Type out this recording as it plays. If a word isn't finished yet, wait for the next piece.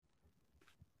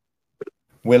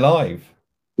We're live.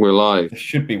 We're live. This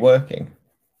should be working,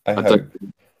 I I don't.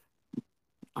 hope.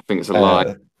 I think it's a lie.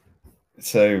 Uh,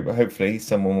 so hopefully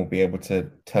someone will be able to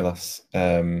tell us.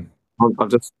 I've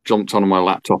just jumped on my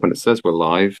laptop and it says we're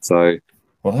live. So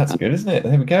Well, that's uh, good, isn't it?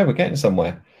 There we go. We're getting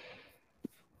somewhere.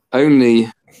 only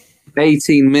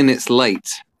 18 minutes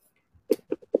late.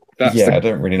 That's Yeah, the I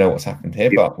don't really know what's happened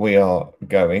here, but we are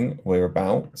going. We're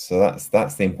about. So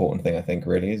that's the important thing, I think,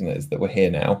 really, isn't it? Is that we're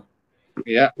here now.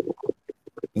 yeah.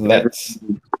 Every, Let's.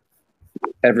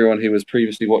 everyone who was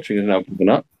previously watching has now given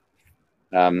up.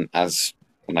 As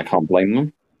and I can't blame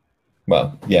them.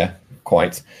 Well, yeah,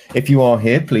 quite. If you are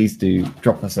here, please do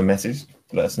drop us a message.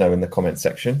 Let us know in the comment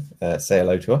section. Say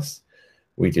hello to us.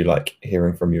 We do like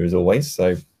hearing from you as always.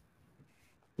 So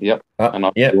Yep. And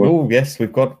I yeah. will. Oh, yes,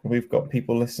 we've got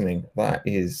people listening. That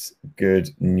is good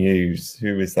news.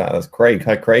 Who is that? That's Craig.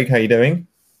 Hi, Craig. How you doing?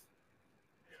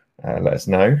 Let us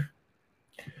know.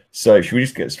 So, should we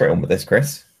just get straight on with this,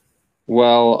 Chris?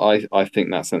 Well, I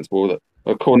think that's sensible. That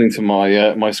according to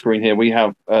my screen here, we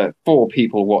have four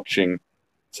people watching,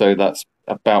 so that's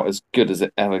about as good as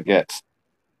it ever gets.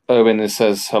 Owen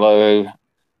says hello. Hi,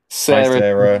 Sarah.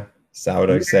 Sarah.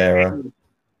 Sourdough Sarah.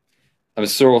 I'm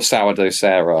sure Sourdough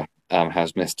Sarah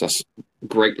has missed us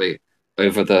greatly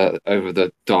over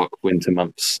the dark winter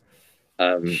months.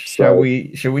 Shall So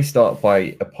we? Shall we start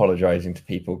by apologizing to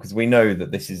people because we know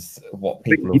that this is what I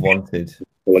think people you have should wanted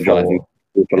apologising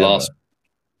for forever. last.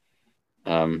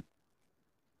 Um,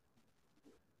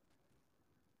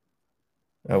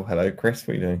 Oh, hello, Chris.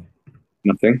 What are you doing?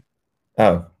 Nothing.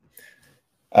 Oh,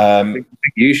 I um, think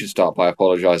you should start by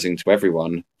apologising to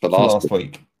everyone for for last last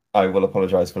week. week. I will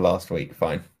apologize for last week.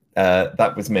 Fine.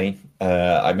 That was me.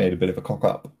 I made a bit of a cock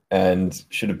up and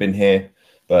should have been here,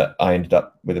 but I ended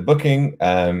up with a booking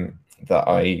that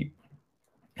I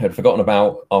had forgotten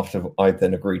about after I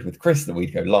then agreed with Chris that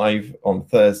we'd go live on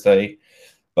Thursday,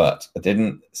 but I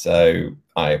didn't. So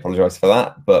I apologize for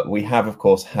that. But we have, of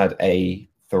course, had a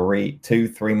 3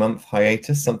 month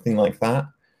hiatus, something like that.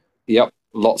 Yep,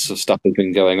 lots of stuff has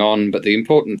been going on, but the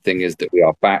important thing is that we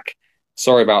are back.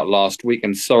 Sorry about last week,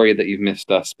 and sorry that you've missed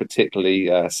us,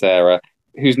 particularly Sarah,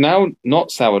 who's now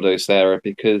not sourdough Sarah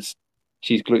because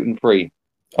she's gluten free.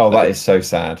 Oh, that Uh, is so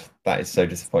sad. That is so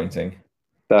disappointing.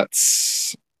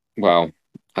 that's well,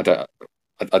 I don't.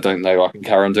 I don't know. I can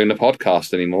carry on doing the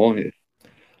podcast anymore.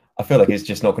 I feel like it's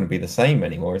just not going to be the same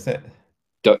anymore, is it?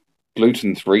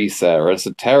 Gluten free Sarah. It's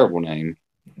a terrible name.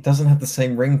 It doesn't have the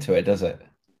same ring to it, does it?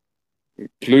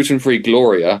 Gluten free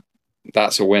Gloria.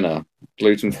 That's a winner.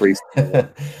 Gluten free.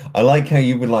 I like how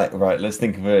you would like, right, let's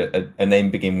think of a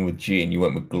name beginning with G and you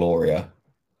went with Gloria.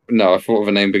 No, I thought of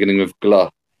a name beginning with Gluh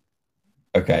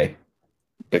Okay.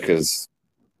 because,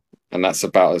 and that's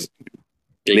about as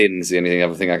Glynn's the only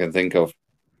other thing I can think of.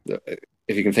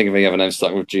 If you can think of any other names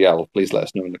starting with GL, please let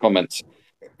us know in the comments.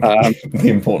 Um, The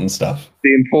important stuff.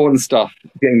 the important stuff,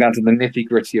 getting down to the nitty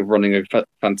gritty of running a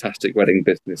fantastic wedding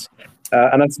business.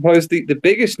 And I suppose the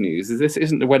biggest news is this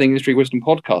isn't the Wedding Industry Wisdom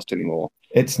podcast anymore.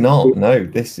 It's not. No,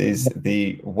 this is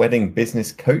the Wedding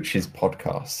Business Coaches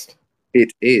podcast.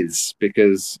 It is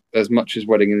because as much as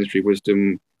Wedding Industry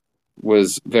Wisdom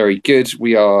was very good,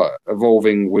 we are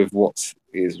evolving with what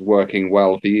is working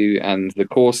well for you. And the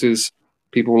courses,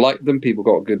 people like them, people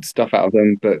got good stuff out of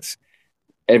them, but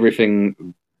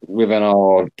everything within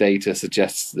our data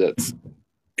suggests that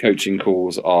coaching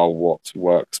calls are what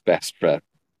works best for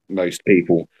most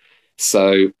people.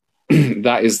 So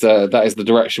that is the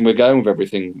direction we're going with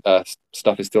everything.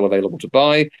 Stuff is still available to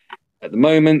buy at the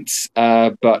moment,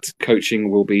 but coaching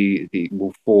will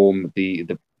form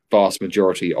the vast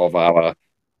majority of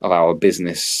our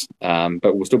business.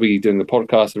 But we'll still be doing the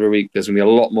podcast every week. There's going to be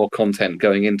a lot more content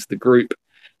going into the group.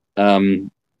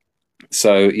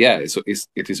 So yeah,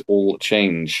 it is all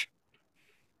change.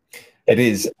 It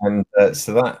is. And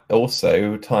so that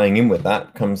also tying in with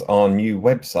that comes our new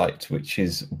website, which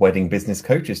is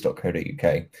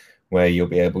weddingbusinesscoaches.co.uk, where you'll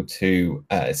be able to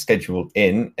schedule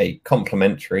in a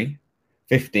complimentary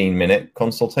 15-minute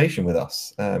consultation with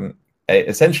us.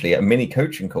 Essentially, a mini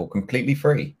coaching call completely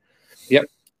free. Yep,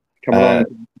 come Uh,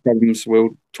 along. Problems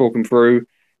we'll talk them through,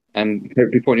 and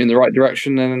hopefully point you in the right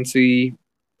direction, and see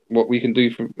what we can do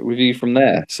with you from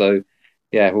there. So,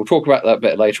 yeah, we'll talk about that a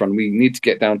bit later on. We need to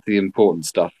get down to the important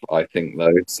stuff, I think,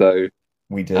 though. So,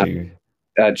 we uh, do.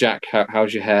 Jack,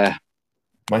 how's your hair?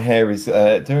 My hair is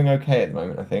doing okay at the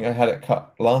moment, I think. I had it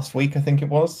cut last week, I think it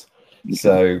was.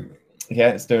 So, yeah,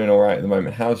 it's doing all right at the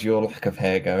moment. How's your lack of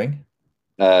hair going?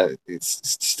 It's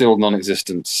still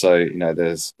non-existent, so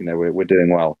there's we're doing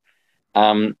well.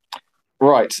 Um,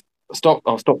 right, stop.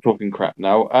 I'll stop talking crap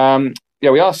now. yeah,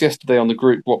 we asked yesterday on the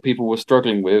group what people were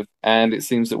struggling with, and it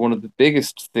seems that one of the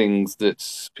biggest things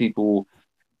that people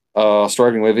are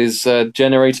struggling with is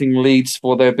generating leads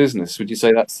for their business. Would you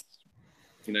say that's,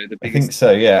 the I think biggest?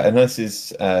 so, yeah. And this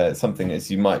is something, as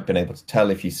you might have been able to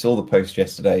tell if you saw the post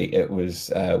yesterday, it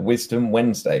was Wisdom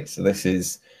Wednesday. So this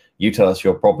is you tell us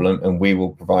your problem and we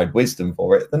will provide wisdom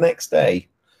for it the next day.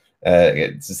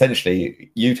 It's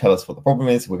essentially you tell us what the problem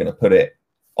is. We're going to put it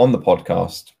on the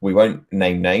podcast. We won't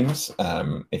name names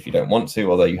if you don't want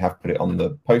to, although you have put it on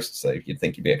the post. So you'd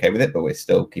think you'd be okay with it, but we're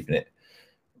still keeping it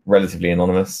relatively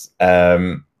anonymous.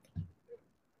 You're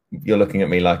looking at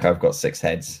me like I've got six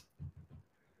heads.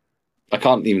 I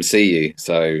can't even see you,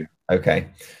 so Okay.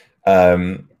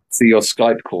 see your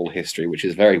Skype call history, which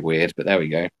is very weird, but there we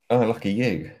go. Oh, lucky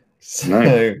you. No.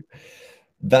 So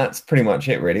that's pretty much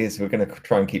it, really. Is we're going to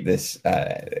try and keep this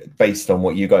based on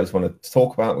what you guys want to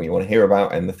talk about, what you want to hear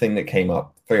about. And the thing that came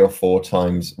up 3 or 4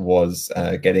 times was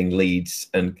getting leads,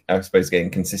 and I suppose getting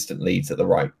consistent leads at the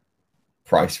right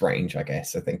price range, I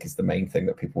guess, I think is the main thing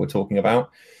that people were talking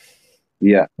about.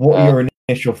 Yeah. What are your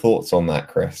initial thoughts on that,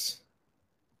 Chris?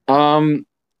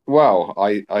 Well,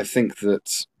 I think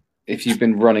that if you've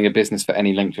been running a business for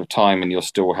any length of time and you're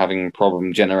still having a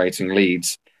problem generating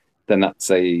leads, then that's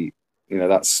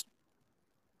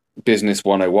business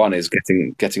 101 is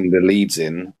getting the leads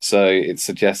in. So it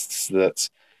suggests that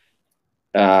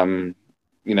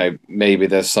maybe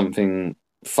there's something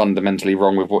fundamentally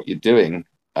wrong with what you're doing.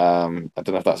 I don't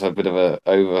know if that's a bit of a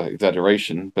over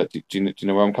exaggeration, but do you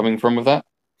know where I'm coming from with that?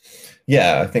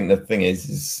 Yeah, I think the thing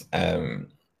is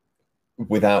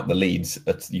without the leads,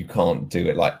 you can't do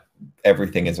it. Like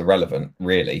everything is irrelevant,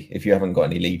 really. If you haven't got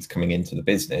any leads coming into the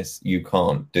business, you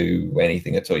can't do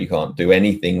anything at all. You can't do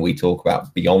anything we talk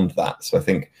about beyond that. So I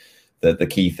think the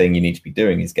key thing you need to be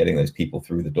doing is getting those people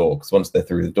through the door, because once they're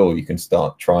through the door, you can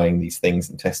start trying these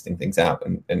things and testing things out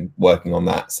and working on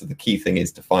that. So the key thing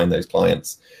is to find those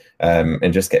clients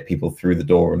and just get people through the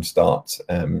door and start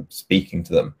speaking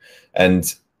to them.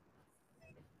 And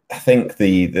I think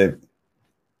the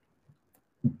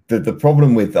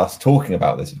problem with us talking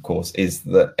about this, of course, is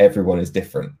that everyone is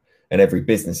different and every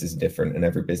business is different and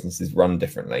every business is run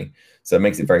differently. So it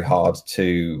makes it very hard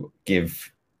to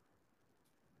give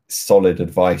solid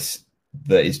advice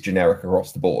that is generic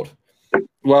across the board.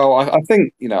 Well, I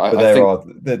think there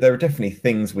are definitely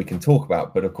things we can talk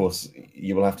about, but of course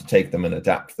you will have to take them and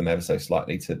adapt them ever so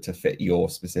slightly to fit your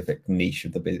specific niche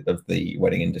of the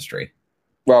wedding industry.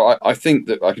 Well, I think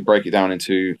that I could break it down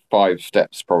into 5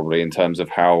 steps probably in terms of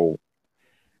how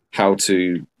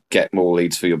to get more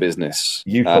leads for your business.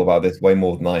 You've thought about this way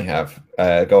more than I have.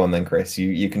 Go on then, Chris.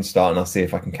 You can start and I'll see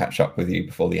if I can catch up with you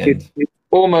before the end. It's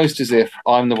almost as if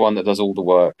I'm the one that does all the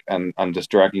work and I'm just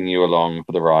dragging you along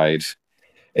for the ride.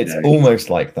 It's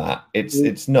almost like that.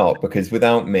 It's not, because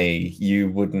without me, you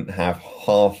wouldn't have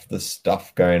half the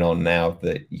stuff going on now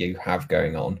that you have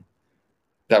going on.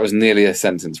 That was nearly a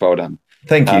sentence. Well done.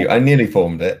 Thank you. I nearly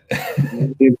formed it.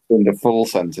 In the full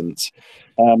sentence.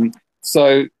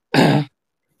 So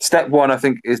step 1, I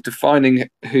think, is defining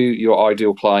who your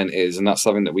ideal client is. And that's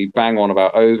something that we bang on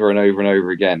about over and over and over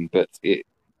again. But it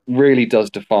really does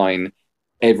define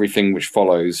everything which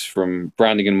follows, from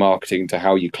branding and marketing to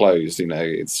how you close.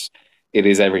 It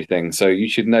is everything. So you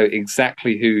should know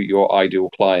exactly who your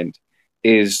ideal client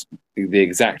is, the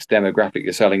exact demographic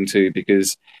you're selling to,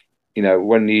 because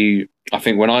I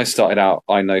think when I started out,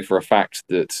 I know for a fact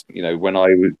that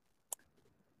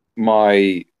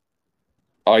my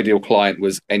ideal client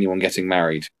was anyone getting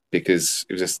married, because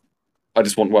I just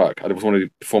want work. I just want to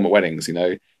perform at weddings.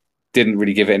 Didn't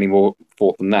really give it any more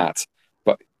thought than that.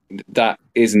 But that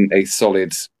isn't a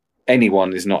solid.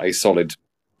 Anyone is not a solid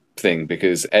thing,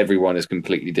 because everyone is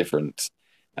completely different,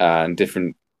 and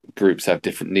different groups have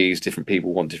different needs. Different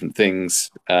people want different things.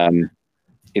 And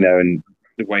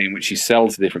the way in which you sell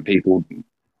to different people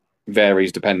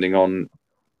varies depending on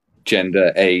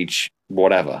gender, age,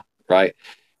 whatever, right?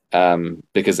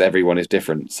 Because everyone is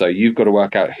different. So you've got to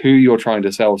work out who you're trying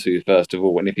to sell to, first of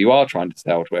all. And if you are trying to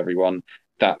sell to everyone,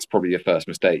 that's probably your first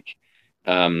mistake.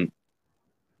 Any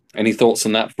thoughts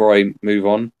on that before I move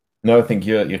on? No, I think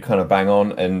you're kind of bang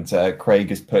on. And Craig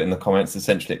has put in the comments,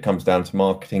 essentially it comes down to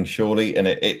marketing, surely. And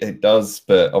it does.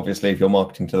 But obviously, if you're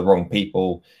marketing to the wrong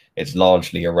people, it's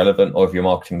largely irrelevant. Or if you're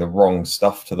marketing the wrong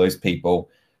stuff to those people,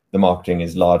 the marketing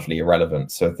is largely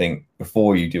irrelevant. So I think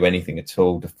before you do anything at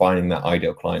all, defining that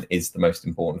ideal client is the most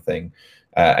important thing.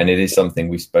 And it is something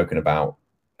we've spoken about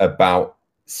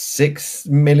 6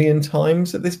 million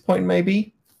times at this point,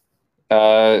 maybe?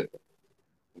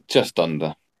 Just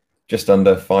under. Just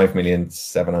under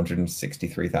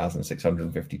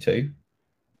 5,763,652.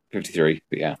 53,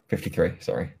 but yeah. 53,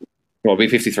 sorry. Well, it'll be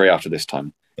 53 after this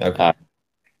time. Okay.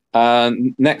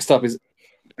 Next up is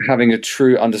having a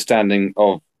true understanding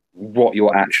of what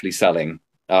you're actually selling.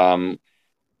 And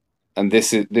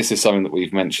this is something that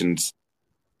we've mentioned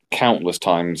countless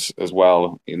times as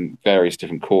well in various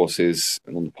different courses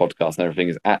and on the podcast and everything,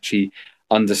 is actually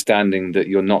understanding that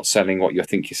you're not selling what you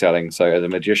think you're selling. So as a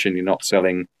magician, you're not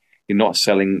selling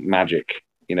magic.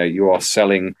 You are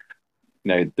selling,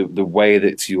 the way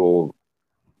that your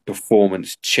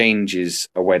performance changes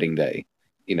a wedding day.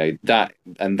 That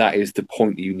is the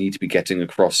point you need to be getting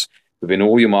across within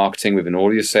all your marketing, within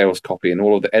all your sales copy, and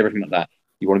all of everything like that.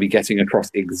 You want to be getting across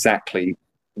exactly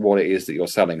what it is that you're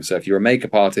selling. So if you're a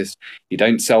makeup artist, you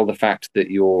don't sell the fact that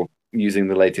you're using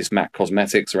the latest MAC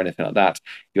cosmetics or anything like that.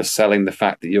 You're selling the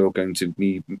fact that you're going to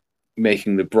be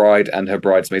making the bride and her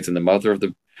bridesmaids and the mother of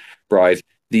the bride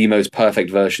the most perfect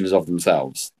versions of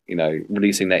themselves.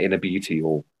 Releasing their inner beauty,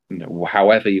 or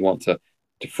however you want to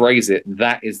phrase it.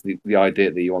 That is the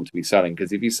idea that you want to be selling.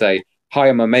 Because if you say, "Hi,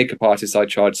 I'm a makeup artist. I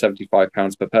charge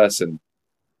 £75 per person,"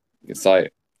 it's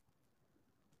like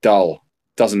dull.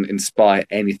 Doesn't inspire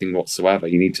anything whatsoever.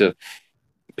 You need to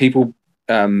people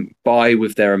buy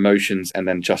with their emotions and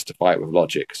then justify it with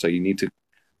logic. So you need to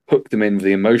hook them in with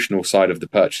the emotional side of the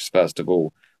purchase first of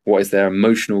all. What is their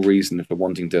emotional reason for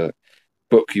wanting to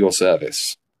book your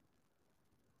service?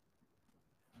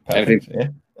 Perfect. Yeah,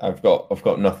 I've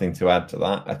got nothing to add to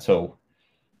that at all.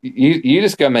 You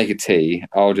just go make a tea.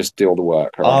 I'll just do all the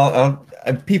work. Right?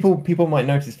 People might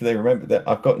notice if they remember that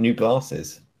I've got new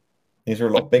glasses. These are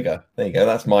a lot bigger. There you go.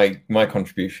 That's my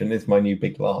contribution. Is my new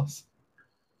big glass.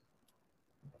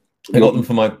 I got them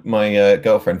for my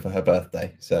girlfriend for her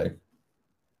birthday. So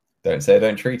don't say I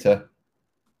don't treat her.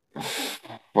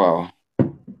 Well,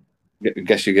 I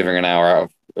guess you're giving an hour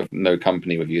out of no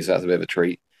company with you, so that's a bit of a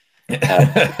treat.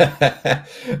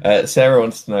 Sarah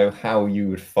wants to know how you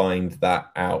would find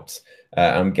that out.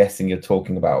 I'm guessing you're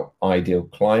talking about ideal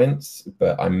clients,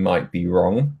 but I might be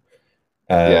wrong.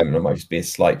 There might just be a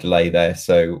slight delay there,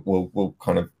 so we'll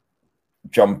kind of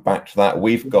jump back to that.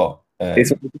 We've got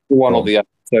it's one or the other.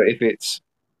 So if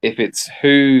it's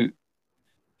who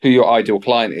your ideal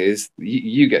client is,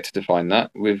 you get to define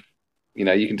that. With you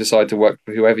can decide to work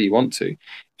for whoever you want to.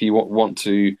 If you want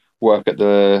to work at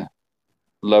the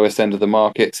lowest end of the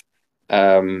market,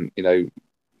 doing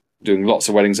lots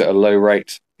of weddings at a low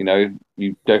rate,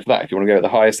 you go for that. If you want to go at the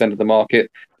highest end of the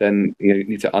market, then you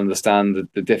need to understand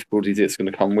the difficulties it's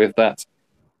going to come with that,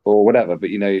 or whatever. But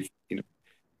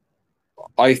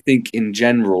I think in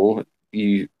general,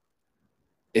 if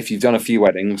you've done a few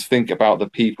weddings, think about the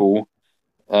people.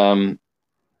 No,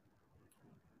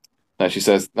 she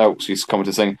says. No, she's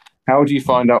commented saying, "How do you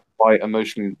find out why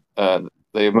emotionally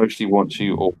they emotionally want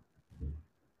you?" Or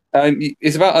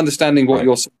it's about understanding what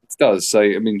your service does. So,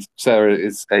 I mean, Sarah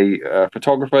is a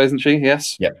photographer, isn't she?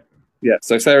 Yes. Yeah. Yeah.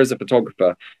 So Sarah's a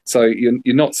photographer. So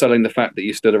you're not selling the fact that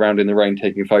you stood around in the rain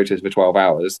taking photos for 12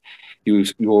 hours.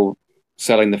 You're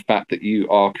selling the fact that you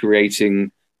are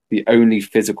creating the only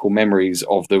physical memories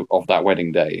of that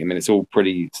wedding day. I mean, it's all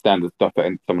pretty standard stuff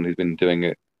for someone who's been doing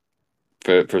it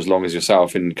for as long as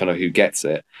yourself and kind of who gets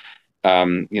it.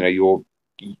 You're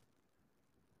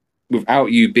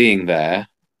without you being there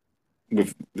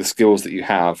with the skills that you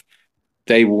have,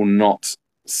 they will not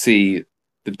see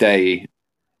the day.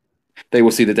 They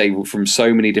will see the day from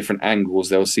so many different angles.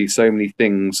 They'll see so many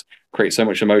things, create so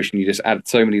much emotion. You just add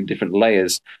so many different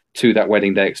layers to that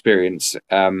wedding day experience,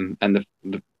 and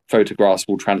the photographs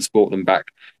will transport them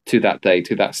back to that day,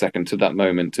 to that second, to that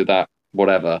moment, to that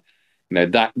whatever.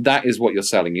 That is what you're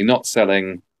selling. You're not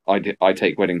selling. I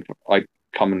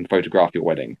come and photograph your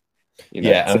wedding. And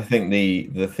I think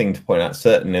the thing to point out,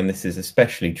 certainly, and this is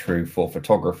especially true for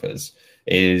photographers,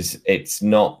 is it's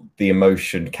not the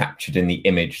emotion captured in the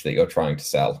image that you're trying to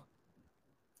sell.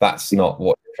 That's not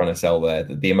what you're trying to sell there.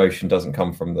 The emotion doesn't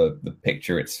come from the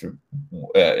picture. It's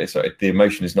the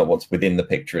emotion is not what's within the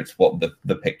picture. It's what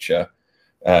the picture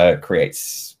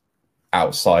creates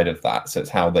outside of that. So it's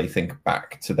how they think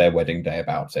back to their wedding day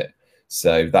about it.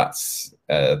 So that's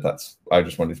I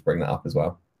just wanted to bring that up as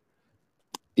well.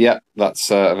 Yeah,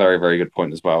 that's a very, very good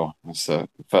point as well. That's the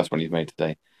first one you've made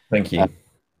today. Thank you.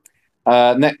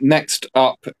 Next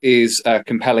up is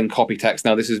compelling copy text.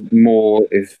 Now, this is more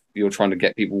if you're trying to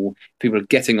get people are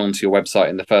getting onto your website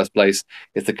in the first place.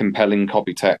 It's the compelling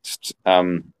copy text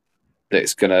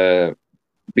that's going to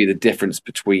be the difference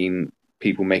between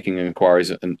people making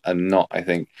inquiries and not, I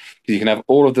think. Because you can have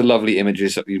all of the lovely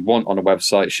images that you want on a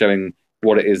website showing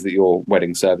what it is that your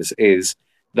wedding service is.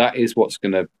 That is what's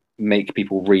going to make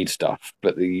people read stuff.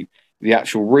 But the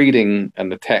actual reading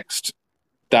and the text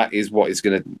that is what is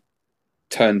going to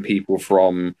turn people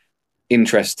from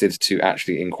interested to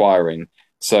actually inquiring.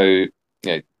 So,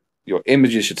 your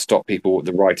images should stop people.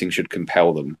 The writing should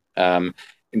compel them.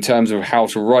 In terms of how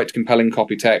to write compelling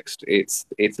copy text, it's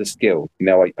a skill.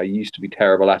 I used to be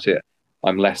terrible at it.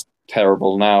 I'm less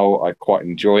terrible now. I quite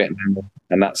enjoy it now,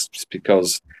 and that's just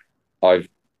because I've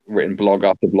written blog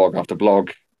after blog after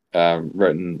blog,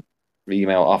 written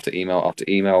email after email after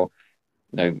email,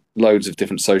 loads of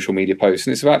different social media posts,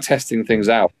 and it's about testing things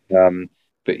out.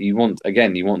 But you want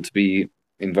to be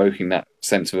invoking that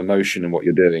sense of emotion in what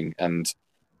you're doing, and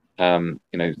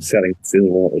selling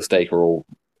silver or steak or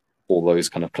all those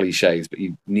kind of cliches, but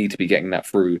you need to be getting that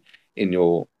through in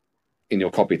your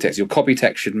copy text. Your copy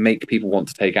text should make people want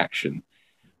to take action.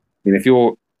 I mean, if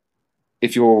your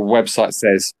website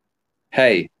says,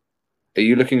 "Hey, are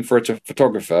you looking for a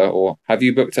photographer, or have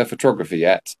you booked a photographer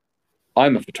yet?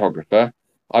 I'm a photographer.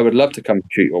 I would love to come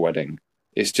shoot your wedding."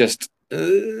 It's just,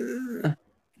 you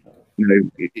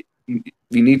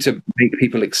need to make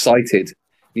people excited.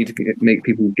 You need to make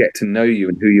people get to know you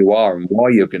and who you are and why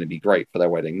you're going to be great for their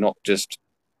wedding, not just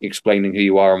explaining who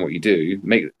you are and what you do.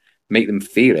 Make them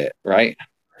feel it, right?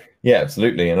 Yeah,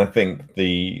 absolutely. And I think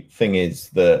the thing is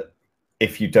that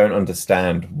if you don't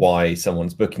understand why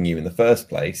someone's booking you in the first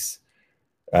place,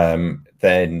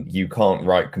 then you can't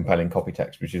write compelling copy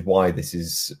text, which is why this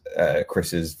is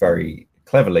Chris has very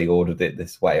cleverly ordered it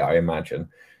this way, I imagine.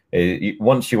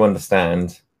 Once you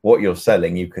understand what you're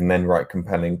selling, you can then write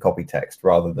compelling copy text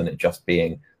rather than it just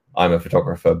being, "I'm a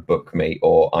photographer, book me,"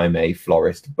 or "I'm a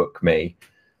florist, book me."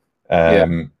 Yeah.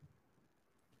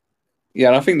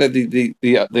 And I think that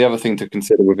the other thing to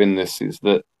consider within this is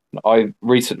that I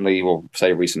recently,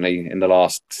 in the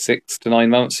last 6 to 9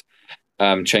 months,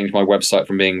 changed my website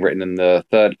from being written in the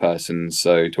third person,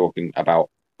 so talking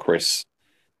about Chris,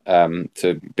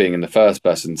 to being in the first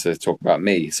person to talk about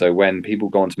me. So when people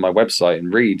go onto my website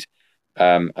and read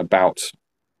about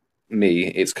me,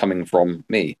 it's coming from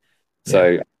me. Yeah.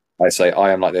 So I say,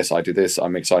 "I am like this. I do this.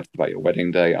 I'm excited about your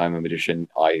wedding day. I'm a magician.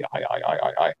 I."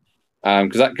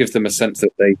 Because that gives them a sense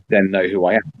that they then know who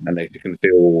I am, and they can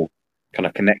feel kind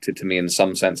of connected to me in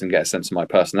some sense and get a sense of my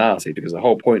personality. Because the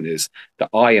whole point is that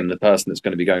I am the person that's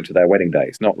going to be going to their wedding day.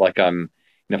 It's not like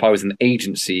if I was an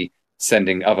agency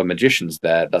sending other magicians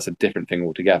there, that's a different thing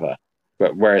altogether.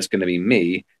 But where it's going to be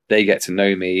me, they get to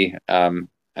know me, and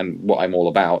what I'm all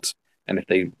about. And if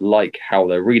they like how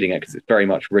they're reading it, because it's very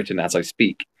much written as I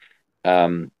speak,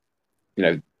 then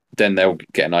they'll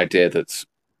get an idea that,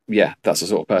 yeah, that's the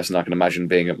sort of person I can imagine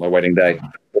being at my wedding day.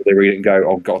 Or they read it and go,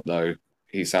 "Oh God, no,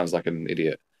 he sounds like an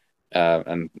idiot,"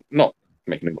 and not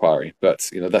make an inquiry. But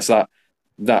that's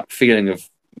that feeling of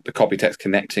the copy text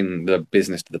connecting the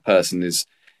business to the person is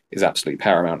absolutely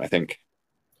paramount, I think.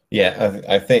 Yeah,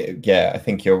 I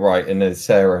think you're right. And as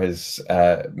Sarah has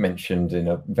mentioned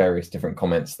in various different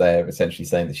comments, there essentially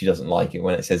saying that she doesn't like it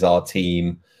when it says "our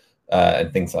team"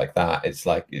 and things like that. It's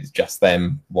like it's just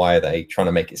them. Why are they trying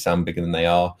to make it sound bigger than they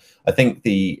are? I think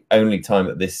the only time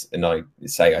that this, and I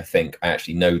think I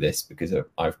actually know this because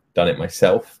I've done it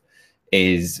myself,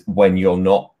 is when you're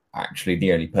not actually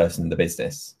the only person in the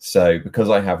business. So because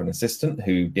I have an assistant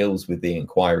who deals with the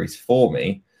inquiries for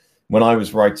me, when I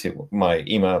was writing my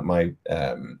email, my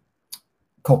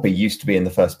copy used to be in the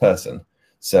first person.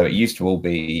 So it used to all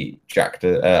be Jack,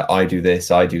 I do this,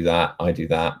 I do that, I do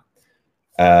that.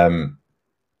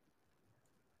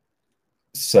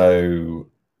 So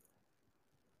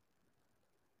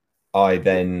I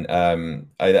then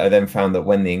I then found that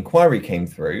when the inquiry came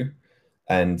through,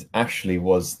 and Ashley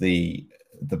was the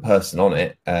person on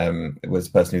it, it was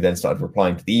the person who then started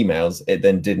replying to the emails, it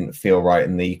then didn't feel right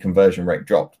and the conversion rate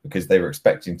dropped because they were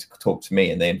expecting to talk to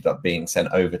me and they ended up being sent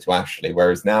over to Ashley,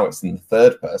 whereas now it's in the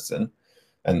third person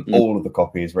and all of the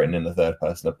copy is written in the third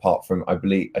person apart from I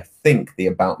think the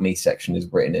about me section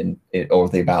is written in it, or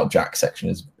the about Jack section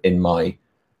is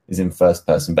in first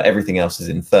person, but everything else is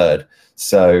in third.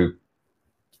 So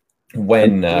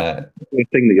when the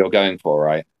thing that you're going for,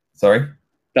 right? Sorry?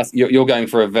 You're going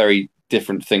for a very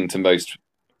different thing to most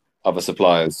other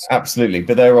suppliers. Absolutely,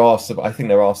 but I think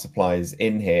there are suppliers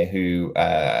in here who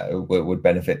would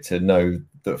benefit to know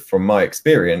that from my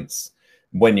experience,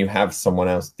 when you have someone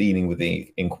else dealing with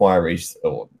the inquiries,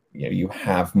 or you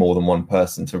have more than one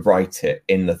person to write it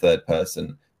in the third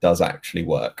person, does actually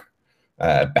work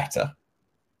better.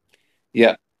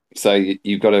 Yeah, so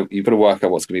you've got to work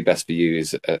out what's going to be best for you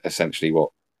is essentially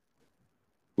what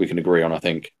we can agree on, I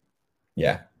think.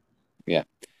 Yeah.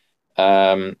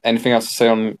 Anything else to say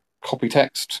on copy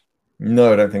text?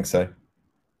 No, I don't think so.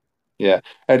 Yeah,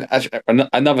 and actually,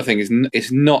 another thing is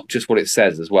it's not just what it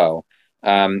says as well.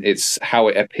 It's how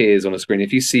it appears on a screen.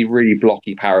 If you see really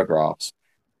blocky paragraphs,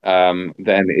 then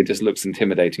it just looks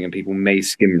intimidating and people may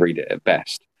skim read it at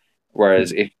best.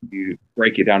 Whereas if you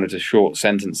break it down into short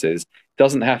sentences, it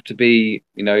doesn't have to be,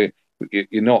 you're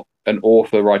not an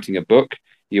author writing a book.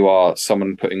 You are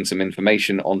someone putting some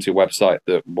information onto your website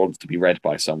that wants to be read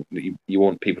by someone that you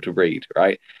want people to read,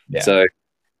 right? Yeah. So,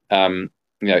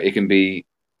 it can be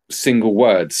single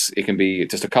words, it can be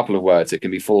just a couple of words, it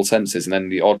can be full sentences, and then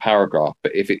the odd paragraph.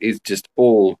 But if it is just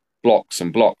all blocks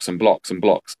and blocks and blocks and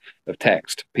blocks of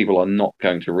text, people are not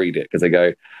going to read it because they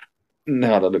go,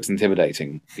 no, that looks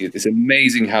intimidating. It's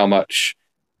amazing how much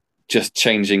just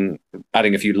adding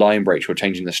a few line breaks or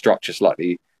changing the structure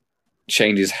slightly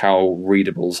changes how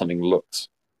readable something looks.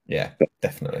 Yeah,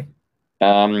 definitely.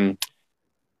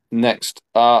 Next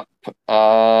up,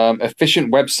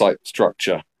 efficient website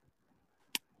structure.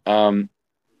 Now,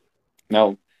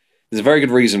 there's a very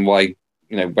good reason why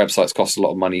websites cost a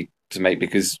lot of money to make,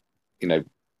 because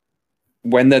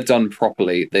when they're done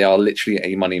properly, they are literally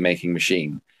a money-making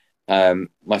machine.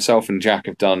 Myself and Jack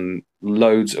have done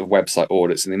loads of website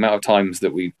audits, and the amount of times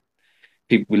that we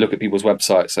look at people's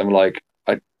websites and we're like,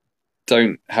 I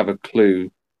don't have a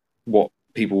clue what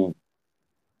people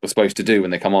are supposed to do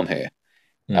when they come on here.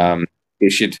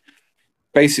 It should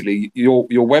basically, your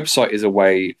website is a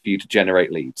way for you to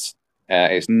generate leads.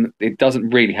 It doesn't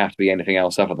really have to be anything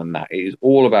else other than that. It is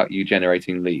all about you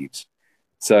generating leads.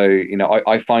 So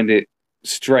I find it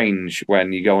strange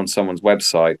when you go on someone's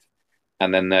website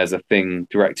and then there's a thing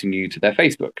directing you to their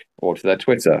Facebook or to their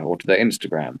Twitter or to their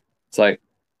Instagram. It's like,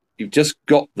 you've just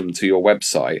got them to your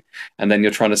website and then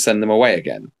you're trying to send them away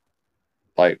again.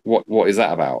 Like, what is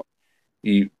that about?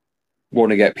 You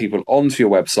want to get people onto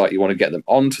your website. You want to get them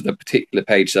onto the particular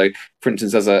page. So, for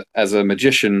instance, as a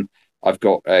magician, I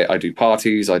do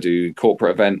parties, I do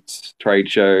corporate events, trade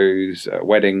shows,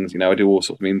 weddings. I do all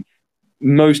sorts. I mean,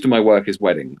 most of my work is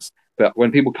weddings. But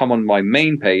when people come on my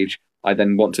main page, I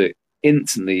then want to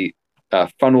instantly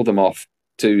funnel them off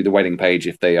to the wedding page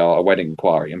if they are a wedding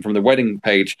inquiry, and from the wedding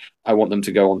page, I want them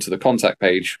to go onto the contact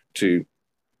page to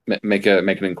make an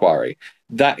inquiry.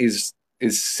 That is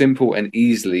simple and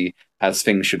easily as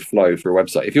things should flow through a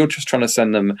website. If you're just trying to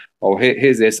send them,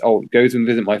 here's this, go to and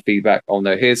visit my feedback,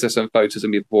 no, here's some photos of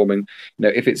me performing.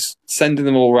 If it's sending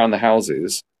them all around the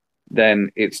houses,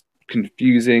 then it's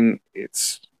confusing.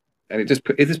 It just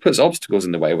puts obstacles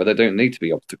in the way where there don't need to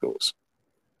be obstacles.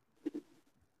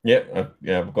 Yeah,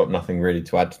 I've got nothing really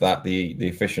to add to that. The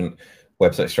efficient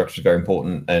website structure is very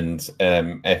important, and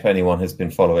if anyone has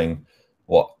been following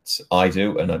what I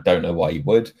do, and I don't know why you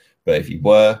would, but if you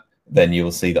were, then you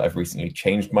will see that I've recently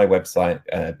changed my website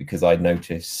because I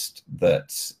noticed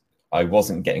that I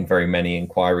wasn't getting very many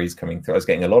inquiries coming through. I was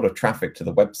getting a lot of traffic to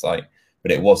the website,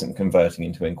 but it wasn't converting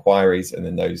into inquiries, and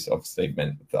then those obviously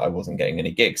meant that I wasn't getting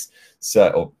any gigs,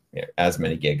 as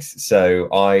many gigs.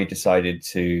 So I decided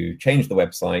to change the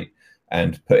website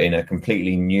and put in a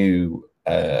completely new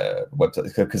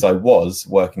website, because I was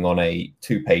working on a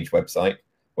 2-page website,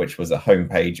 which was a home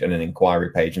page and an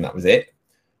inquiry page, and that was it.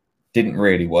 Didn't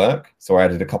really work, so I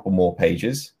added a couple more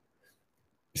pages.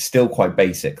 Still quite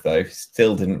basic though,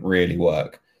 still didn't really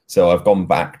work. So I've gone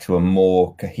back to a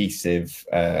more cohesive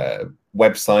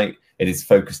website. It is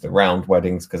focused around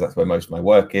weddings because that's where most of my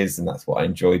work is, and that's what I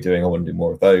enjoy doing. I want to do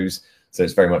more of those. So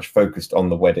it's very much focused on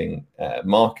the wedding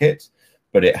market,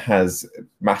 but it has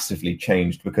massively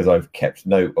changed because I've kept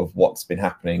note of what's been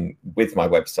happening with my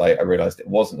website. I realized it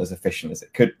wasn't as efficient as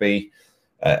it could be.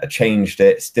 I changed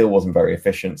it, still wasn't very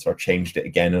efficient, so I changed it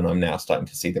again, and I'm now starting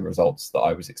to see the results that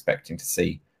I was expecting to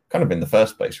see kind of in the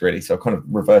first place, really. So I kind of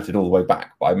reverted all the way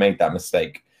back, but I made that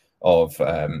mistake of,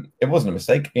 it wasn't a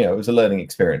mistake, it was a learning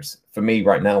experience. For me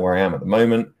right now, where I am at the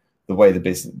moment, the way the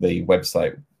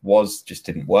website was just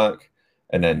didn't work,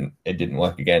 and then it didn't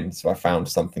work again. So I found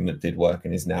something that did work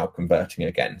and is now converting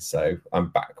again. So I'm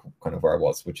back kind of where I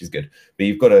was, which is good. But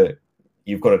you've got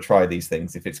to try these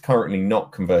things. If it's currently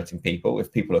not converting people,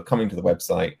 if people are coming to the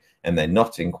website and they're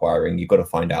not inquiring, you've got to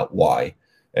find out why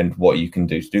and what you can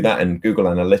do to do that. And Google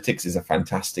Analytics is a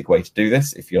fantastic way to do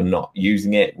this. If you're not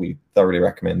using it, we thoroughly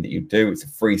recommend that you do. It's a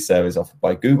free service offered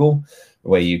by Google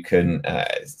where you can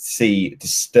see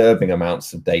disturbing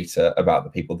amounts of data about the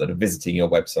people that are visiting your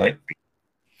website.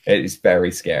 It is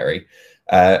very scary,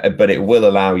 but it will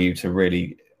allow you to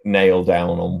really nail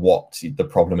down on what the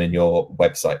problem in your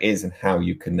website is and how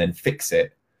you can then fix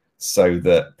it so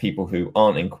that people who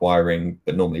aren't inquiring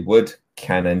but normally would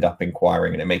can end up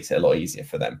inquiring, and it makes it a lot easier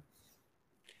for them.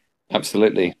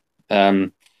 Absolutely. I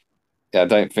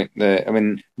don't think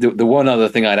the one other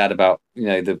thing I'd add about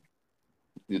the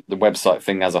website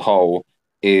thing as a whole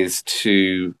is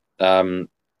to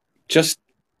just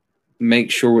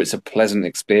make sure it's a pleasant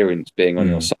experience being on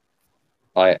your Mm.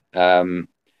 site.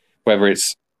 Whether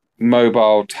it's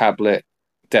mobile, tablet,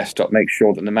 desktop, make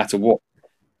sure that no matter what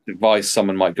device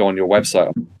someone might go on your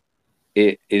website,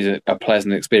 it is a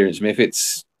pleasant experience. I mean, if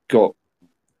it's got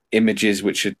images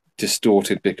which are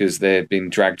distorted because they're being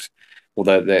dragged or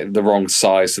they're the wrong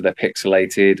size, so they're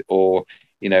pixelated, or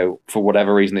for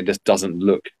whatever reason it just doesn't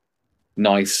look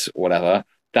nice or whatever,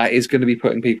 that is going to be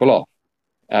putting people off.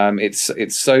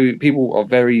 It's so people are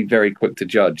very, very quick to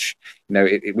judge.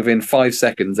 Within 5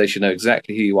 seconds they should know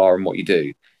exactly who you are and what you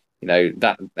do.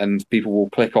 That, and people will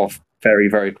click off very,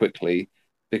 very quickly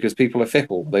because people are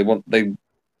fickle. They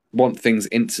want things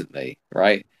instantly,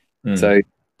 right? Mm. So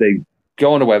they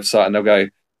go on a website and they'll go,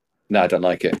 "No, I don't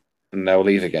like it," and they'll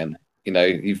leave again.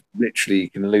 You've literally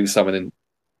can lose someone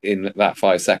in that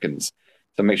 5 seconds.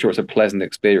 So make sure it's a pleasant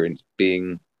experience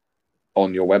being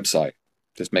on your website.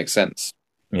 Just makes sense.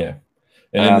 Yeah.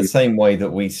 And in the Um, same way that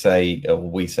we say,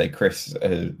 Chris,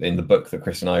 in the book that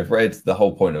Chris and I have read, the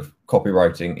whole point of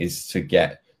copywriting is to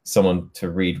get someone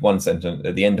to read one sentence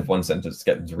at the end of one sentence, to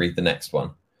get them to read the next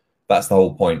one. That's the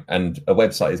whole point. And a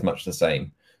website is much the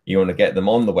same. You want to get them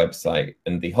on the website,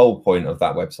 and the whole point of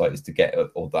that website is to get,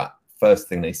 or that first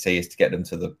thing they see is to get them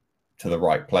to the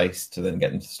right place, to then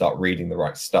get them to start reading the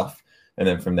right stuff. And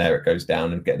then from there it goes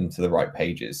down and get them to the right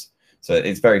pages. So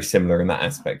it's very similar in that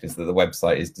aspect, is that the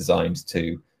website is designed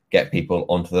to get people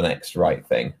onto the next right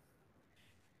thing.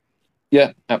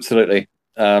 yeah, absolutely.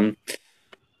 Um,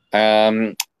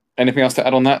 um, Anything else to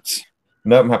add on that?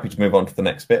 No, I'm happy to move on to the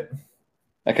next bit.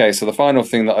 Okay, so the final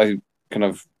thing that I kind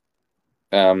of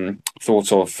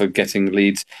thought of for getting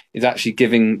leads is actually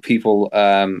giving people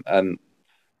an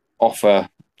offer,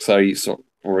 so you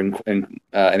or an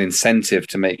incentive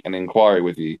to make an inquiry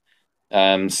with you.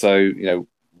 So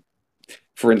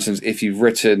for instance, if you've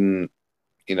written,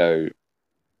 you know,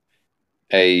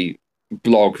 a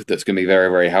blog that's going to be very,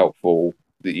 very helpful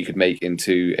that you could make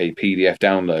into a PDF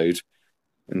download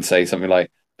and say something like,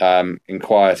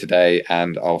 inquire today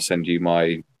and I'll send you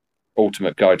my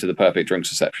ultimate guide to the perfect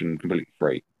drinks reception completely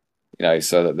free.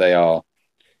 So that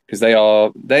because they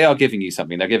are giving you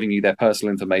something. They're giving you their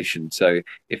personal information. So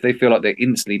if they feel like they're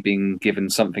instantly being given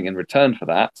something in return for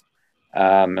that,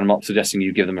 and I'm not suggesting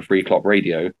you give them a free clock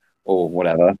radio or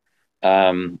whatever,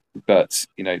 but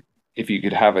if you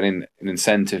could have an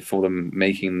incentive for them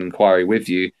making an inquiry with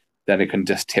you, then it can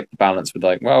just tip the balance with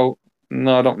like, well,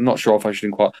 no, I'm not sure if I should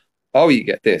inquire. Oh, you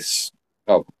get this.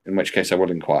 Oh, in which case I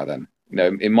will inquire then.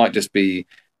 It might just be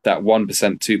that 1%,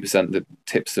 2% that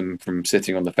tips them from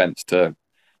sitting on the fence to,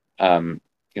 um,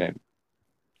 you know,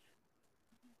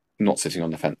 not sitting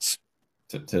on the fence.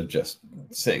 To just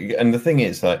sit. And the thing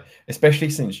is, like, especially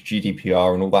since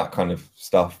GDPR and all that kind of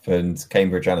stuff, and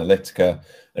Cambridge Analytica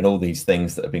and all these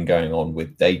things that have been going on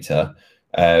with data,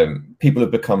 people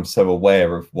have become so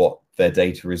aware of what their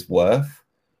data is worth,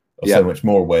 or Yeah, so much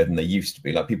more aware than they used to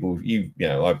be. Like people,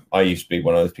 I used to be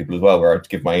one of those people as well, where I'd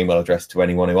give my email address to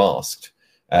anyone who asked,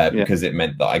 yeah, because it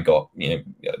meant that I got,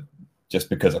 just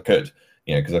because I could,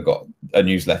 because I got a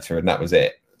newsletter and that was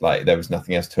it. Like there was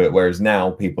nothing else to it. Whereas now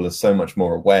people are so much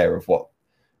more aware of what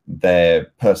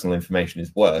their personal information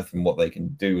is worth and what they can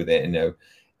do with it.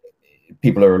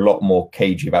 People are a lot more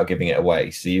cagey about giving it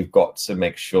away. So you've got to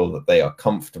make sure that they are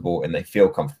comfortable and they feel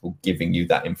comfortable giving you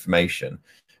that information.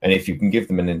 And if you can give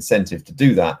them an incentive to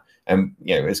do that, and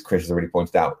as Chris has already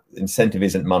pointed out, incentive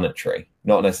isn't monetary,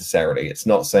 not necessarily. It's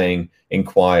not saying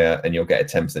inquire and you'll get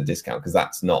a 10% discount, because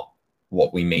that's not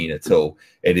what we mean at all.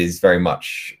 It is very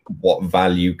much what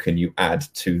value can you add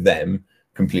to them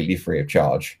completely free of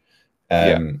charge.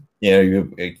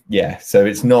 yeah, So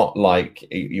it's not like,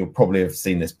 you'll probably have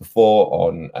seen this before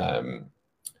on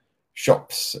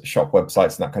shop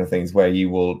websites and that kind of things, where you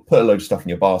will put a load of stuff in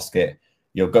your basket,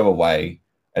 you'll go away,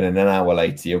 and then an hour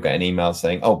later you'll get an email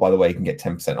saying, oh, by the way, you can get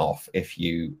 10% off if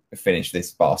you finish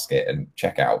this basket and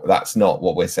check out. That's not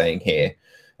what we're saying here.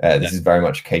 This is very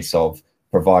much a case of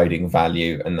providing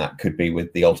value, and that could be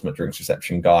with the ultimate drinks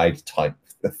reception guide type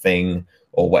of thing,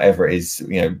 or whatever it is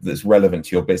that's relevant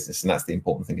to your business. And that's the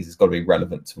important thing, is it's got to be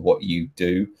relevant to what you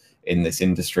do in this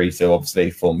industry. So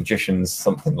obviously for magicians,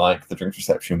 something like the drinks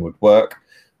reception would work.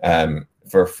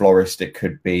 For a florist, it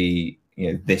could be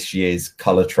this year's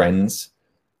color trends,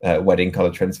 wedding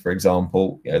color trends, for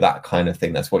example, that kind of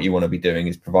thing. That's what you want to be doing,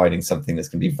 is providing something that's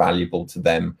going to be valuable to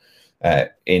them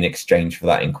in exchange for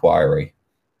that inquiry.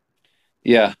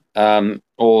 yeah.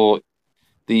 Or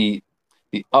the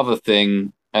other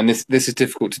thing, and this is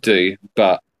difficult to do,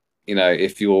 but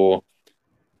if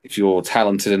you're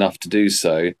talented enough to do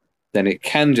so, then it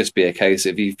can just be a case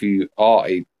of, if you are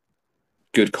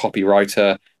good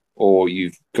copywriter, or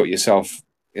you've got yourself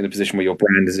in a position where your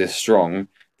brand is this strong,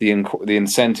 the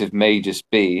incentive may just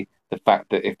be the fact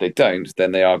that if they don't,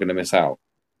 then they are going to miss out.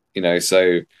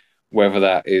 So whether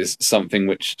that is something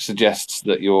which suggests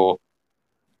that your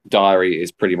diary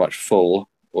is pretty much full,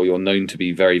 or you're known to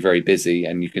be very, very busy,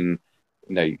 and you can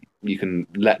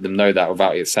let them know that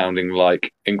without it sounding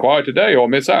like inquire today or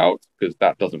miss out, because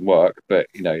that doesn't work. But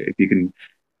if you can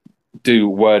do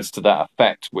words to that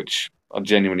effect, which are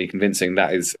genuinely convincing,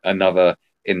 that is another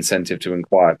incentive to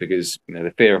inquire, because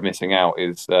the fear of missing out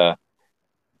is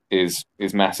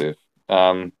massive.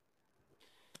 So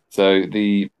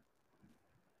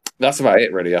that's about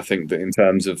it, really. I think that in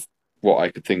terms of what I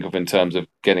could think of in terms of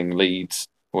getting leads,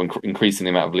 or increasing the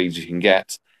amount of leads you can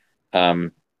get.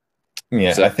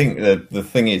 Yeah, so I think the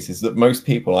thing is that most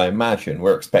people, I imagine,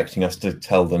 were expecting us to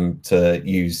tell them to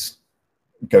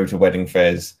go to wedding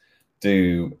fairs,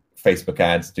 do Facebook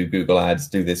ads, do Google ads,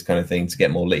 do this kind of thing to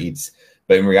get more leads.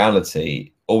 But in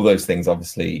reality, all those things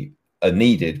obviously are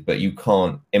needed, but you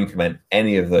can't implement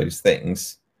any of those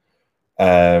things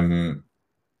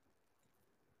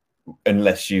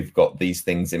unless you've got these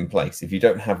things in place. If you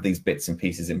don't have these bits and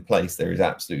pieces in place, there is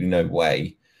absolutely no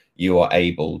way you are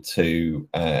able to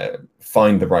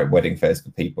find the right wedding fairs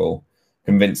for people,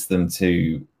 convince them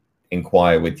to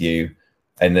inquire with you.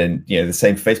 And then, the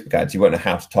same Facebook ads, you won't know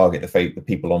how to target the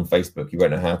people on Facebook. You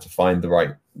won't know how to find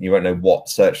you won't know what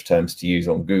search terms to use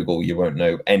on Google. You won't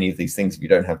know any of these things if you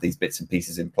don't have these bits and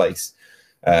pieces in place.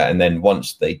 And then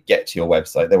once they get to your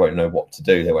website, they won't know what to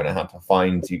do. They won't know how to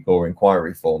find your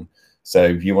inquiry form. So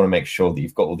you want to make sure that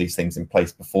you've got all these things in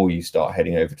place before you start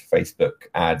heading over to Facebook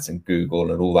ads and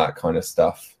Google and all that kind of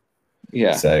stuff.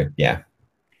 Yeah. So, yeah.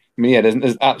 I mean,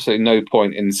 there's absolutely no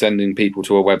point in sending people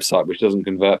to a website which doesn't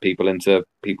convert people into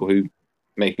people who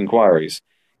make inquiries.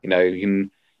 You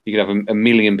can have a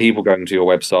million people going to your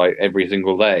website every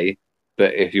single day,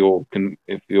 but if your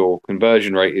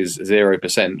conversion rate is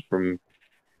 0% from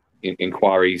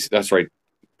inquiries, that's right,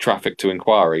 traffic to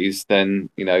inquiries,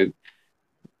 then it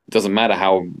doesn't matter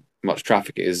how much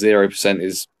traffic it is. 0%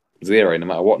 is 0, no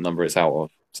matter what number it's out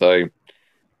of. So,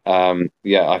 I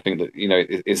think that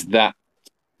it's that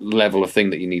level of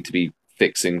thing that you need to be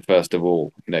fixing first of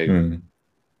all.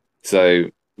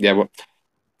 So I've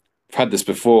had this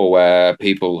before where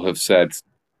people have said,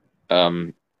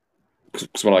 because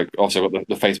when I also got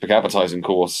the Facebook advertising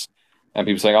course, and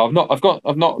people saying, I've not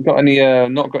got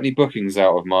any bookings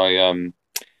out of my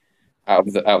out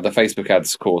of the Facebook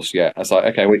ads course yet. I was like,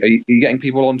 okay, wait, are you getting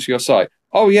people onto your site?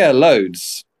 Oh yeah,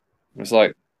 loads. It's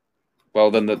like, well,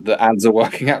 then the ads are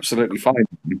working absolutely fine.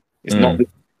 It's not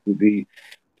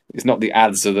it's not the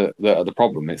ads that are the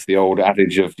problem. It's the old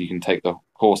adage of you can take the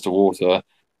horse to water,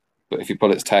 but if you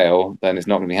pull its tail, then it's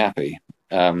not going to be happy.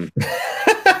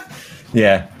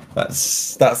 Yeah,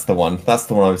 that's the one. That's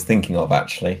the one I was thinking of,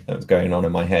 actually. That was going on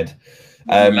in my head.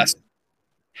 I mean,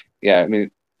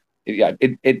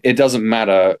 it doesn't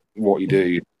matter what you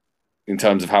do in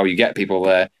terms of how you get people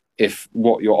there. If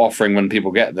what you're offering when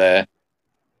people get there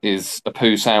is a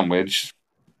poo sandwich,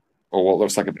 or what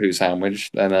looks like a poo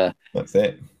sandwich, then that's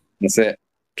it. That's it.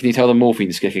 Can you tell the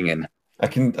morphine's kicking in? I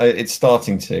can. It's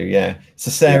starting to. Yeah. So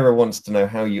Sarah wants to know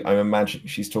how you. I imagine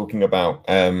she's talking about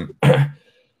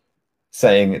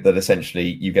saying that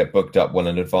essentially you get booked up well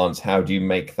in advance. How do you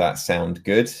make that sound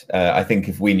good? I think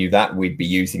if we knew that, we'd be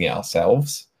using it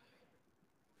ourselves.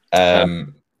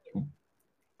 Personally,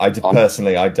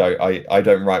 I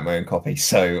don't write my own copy,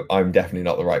 so I'm definitely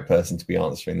not the right person to be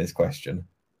answering this question.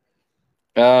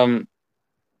 Don't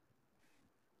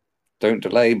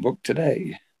delay, book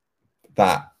today.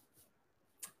 That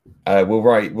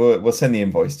we'll send the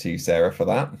invoice to you, Sarah, for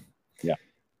that. Yeah.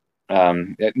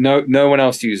 No one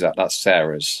else use that. That's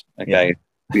Sarah's. Okay.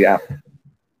 Yeah.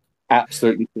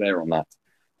 Absolutely clear on that.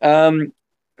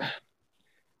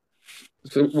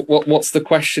 So what's the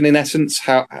question in essence?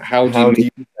 How do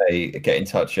you say get in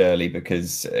touch early,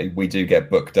 because we do get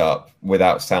booked up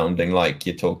without sounding like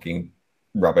you're talking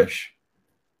rubbish?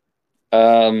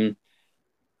 Hire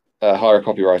a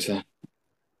copywriter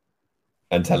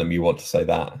and tell them you want to say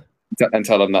that, and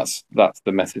tell them that's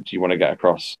the message you want to get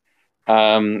across.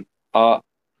 I will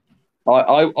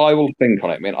think on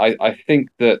it. I mean, I think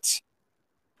that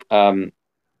the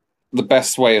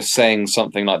best way of saying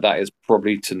something like that is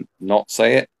probably to not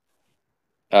say it,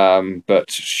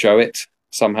 but show it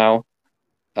somehow.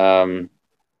 I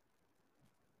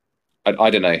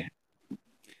don't know.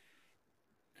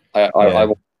 I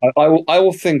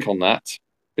will think on that,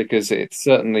 because it's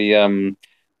certainly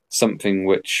something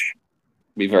which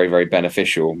be very, very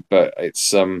beneficial. But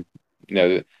it's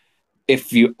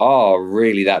if you are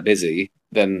really that busy,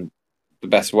 then the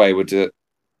best way would to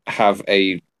have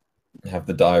Have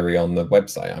the diary on the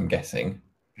website, I'm guessing.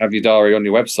 have your diary on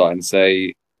your website and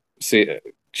say, see,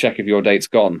 check if your date's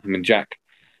gone. I mean, Jack,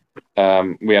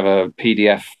 we have a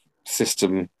PDF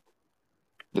system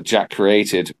that Jack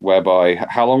created whereby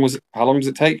how long does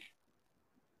it take?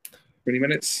 20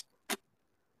 minutes?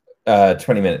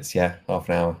 20 minutes, yeah, half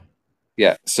an hour.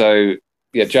 Yeah. So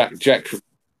yeah, Jack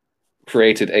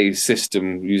created a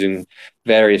system using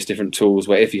various different tools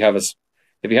where if you have a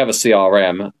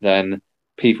CRM, then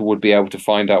people would be able to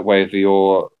find out whether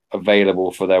you're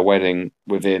available for their wedding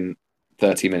within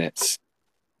 30 minutes.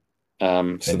 So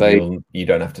And you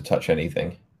don't have to touch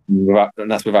anything.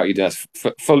 and that's without you doing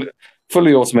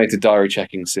fully automated diary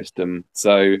checking system.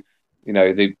 So,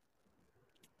 the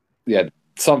yeah,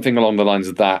 something along the lines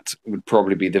of that would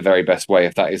probably be the very best way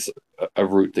if that is a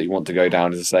route that you want to go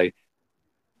down, is to say,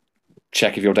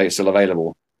 check if your date's still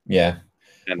available. Yeah.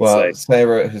 And Well, say,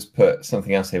 Sarah has put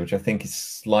something else here, which I think is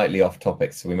slightly off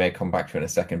topic, so we may come back to in a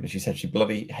second. But she said she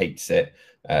bloody hates it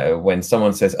when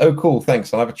someone says, "Oh, cool,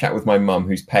 thanks. I'll have a chat with my mum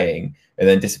who's paying," and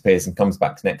then disappears and comes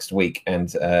back next week, and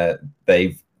the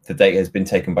date has been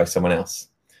taken by someone else.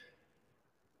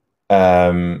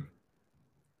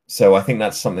 So I think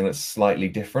that's something that's slightly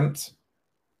different.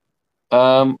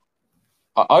 I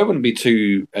wouldn't be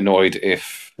too annoyed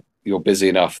if you're busy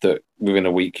enough that within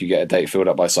a week you get a date filled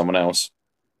up by someone else.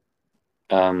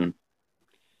 Um,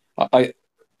 I,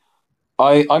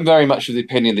 I'm very much of the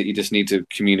opinion that you just need to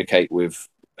communicate with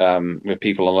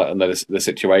people on the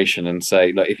situation and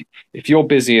say, look, if you're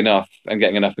busy enough and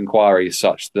getting enough inquiries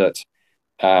such that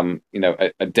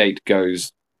a date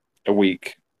goes a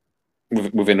week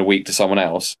within a week to someone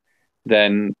else,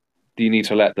 then you need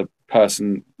to let the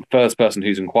first person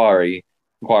who's inquiring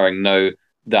know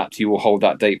that you will hold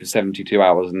that date for 72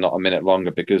 hours and not a minute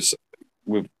longer, because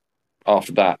with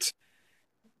after that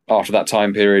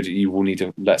time period, you will need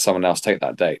to let someone else take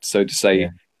that date. So to say, Yeah.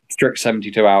 strict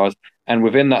 72 hours, and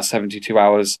within that 72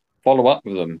 hours, follow up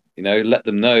with them. Let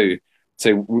them know.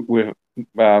 So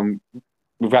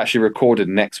we've actually recorded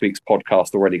next week's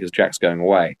podcast already because Jack's going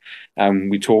away,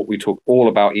 and we talk all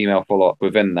about email follow up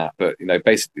within that. But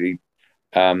basically,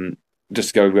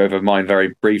 just to go over mine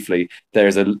very briefly, there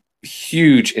is a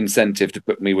huge incentive to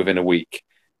book me within a week,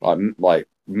 like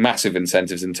massive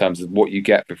incentives in terms of what you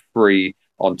get for free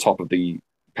on top of the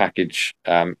package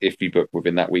if you book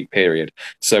within that week period.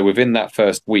 So within that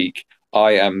first week,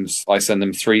 I send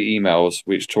them 3 emails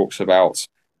which talks about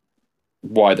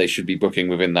why they should be booking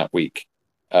within that week.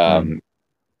 I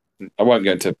won't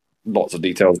go into lots of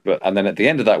details, and then at the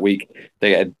end of that week,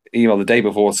 they get an email the day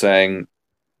before saying,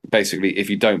 basically, if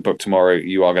you don't book tomorrow,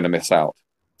 you are going to miss out.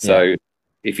 So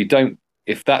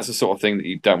if that's the sort of thing that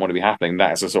you don't want to be happening,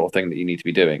 that's the sort of thing that you need to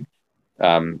be doing.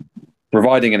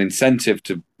 Providing an incentive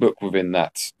to book within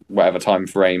that whatever time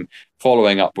frame,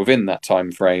 following up within that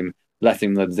time frame,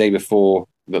 letting them the day before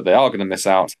that they are going to miss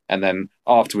out, and then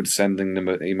afterwards sending them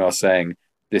an email saying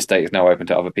this date is now open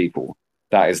to other people.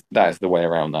 That is the way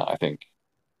around that, I think.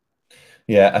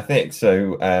 Yeah, I think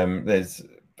so. There's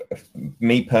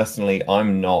me personally,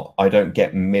 I don't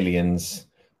get millions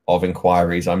of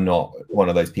inquiries. I'm not one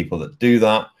of those people that do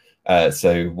that.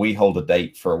 So we hold a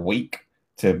date for a week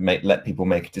to let people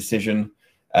make a decision.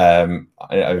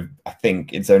 I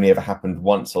think it's only ever happened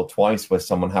once or twice where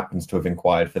someone happens to have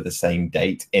inquired for the same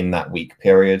date in that week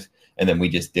period, and then we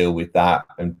just deal with that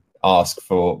and ask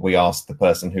the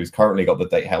person who's currently got the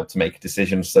date held to make a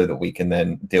decision so that we can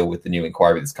then deal with the new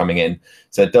inquiry that's coming in.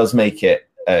 So it does make it,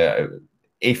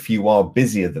 if you are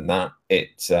busier than that,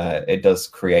 it does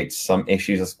create some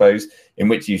issues, I suppose, in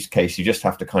which case you just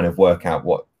have to kind of work out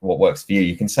what works for you.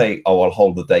 You can say, oh, I'll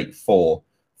hold the date for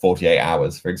 48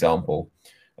 hours, for example,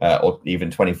 or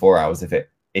even 24 hours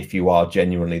if you are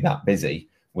genuinely that busy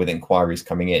with inquiries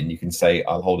coming in. You can say,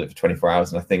 I'll hold it for 24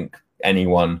 hours. And I think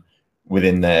anyone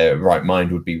within their right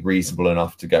mind would be reasonable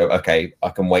enough to go, okay, I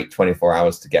can wait 24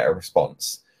 hours to get a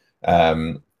response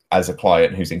as a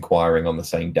client who's inquiring on the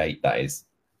same date, that is.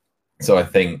 So I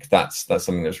think that's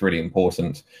something that's really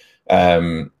important.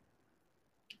 So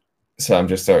I'm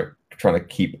just trying to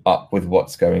keep up with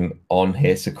what's going on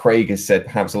here. So Craig has said,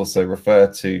 perhaps also refer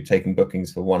to taking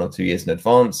bookings for 1 or 2 years in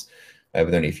advance,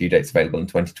 with only a few dates available in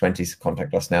 2020. So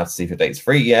contact us now to see if your date's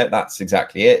free. Yeah, that's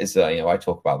exactly it. Is I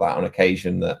talk about that on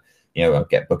occasion, that I'll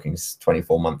get bookings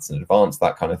 24 months in advance,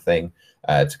 that kind of thing,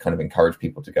 to kind of encourage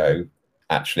people to go,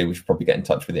 actually, we should probably get in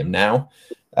touch with him now.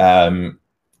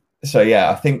 So yeah,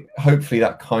 I think hopefully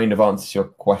that kind of answers your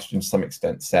question to some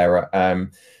extent, Sarah.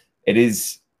 It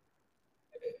is,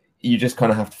 you just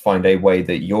kind of have to find a way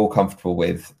that you're comfortable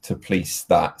with to police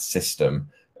that system.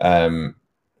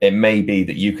 it may be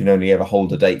that you can only ever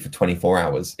hold a date for 24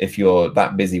 hours. If you're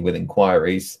that busy with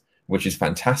inquiries, which is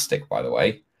fantastic, by the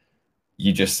way,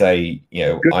 you just say,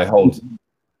 Good, I hold.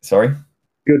 Sorry?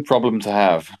 good problem to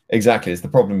have. Exactly. It's the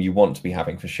problem you want to be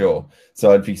having for sure.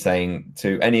 So I'd be saying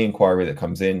to any inquiry that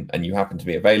comes in and you happen to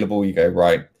be available, you go,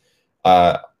 right,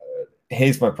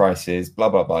 here's my prices, blah,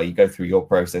 blah, blah. You go through your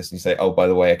process and you say, oh, by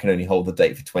the way, I can only hold the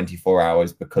date for 24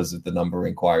 hours because of the number of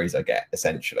inquiries I get,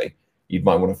 essentially. You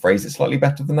might want to phrase it slightly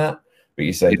better than that, but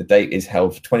you say the date is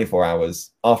held for 24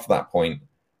 hours. After that point,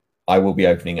 I will be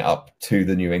opening it up to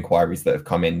the new inquiries that have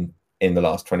come in the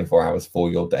last 24 hours for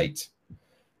your date.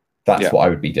 That's what I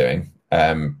would be doing,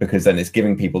 because then it's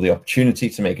giving people the opportunity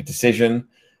to make a decision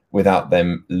without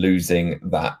them losing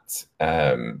that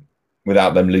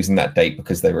date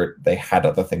because they had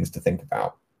other things to think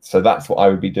about. So that's what I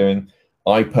would be doing.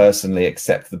 I personally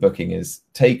accept the booking is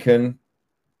taken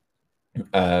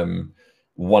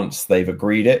once they've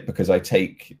agreed it, because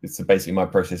so basically my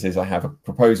process is I have a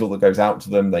proposal that goes out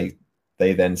to them. They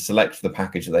then select the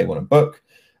package that they want to book,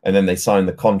 and then they sign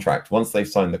the contract. Once they've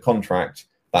signed the contract,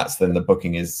 that's then the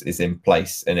booking is in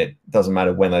place, and it doesn't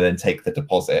matter when they then take the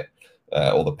deposit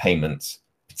or the payment.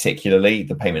 Particularly,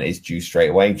 the payment is due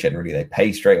straight away. Generally, they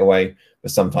pay straight away, but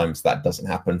sometimes that doesn't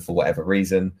happen for whatever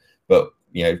reason. But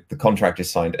the contract is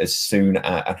signed as soon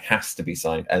as, and has to be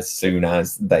signed as soon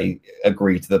as they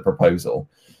agree to the proposal.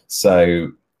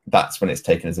 So that's when it's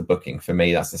taken as a booking. For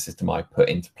me, that's the system I put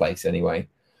into place anyway.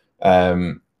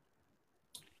 Sarah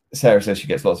says she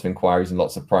gets lots of inquiries and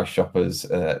lots of price shoppers.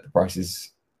 The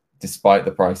prices, despite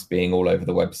the price being all over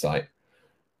the website.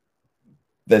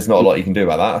 There's not a lot you can do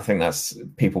about that. I think that's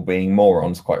people being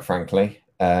morons, quite frankly.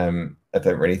 I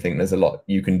don't really think there's a lot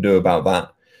you can do about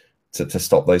that to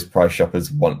stop those price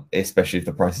shoppers, especially if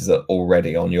the prices are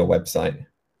already on your website.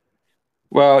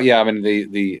 Well, yeah, I mean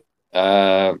the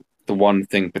one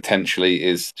thing potentially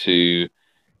is to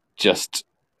just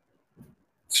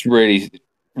really,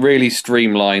 really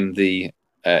streamline the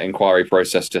inquiry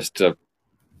process,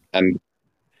 and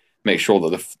make sure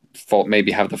that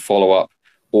maybe have the follow-up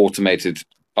automated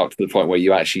up to the point where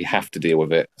you actually have to deal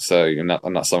with it. So, and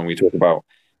that's something we talk about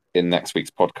in next week's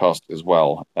podcast as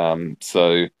well. I'm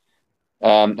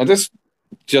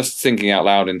just thinking out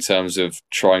loud in terms of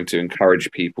trying to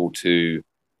encourage people to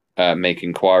make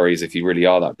inquiries if you really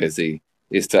are that busy,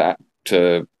 is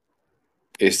to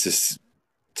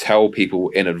tell people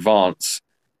in advance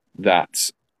that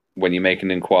when you make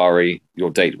an inquiry, your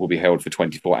date will be held for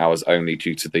 24 hours only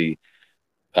due to the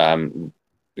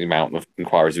amount of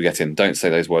inquiries we get in. Don't say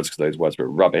those words because those words were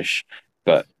rubbish.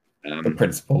 But the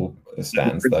principle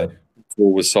stands, though. The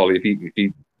principle was solid.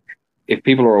 If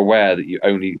people are aware that you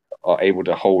only are able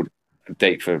to hold a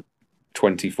date for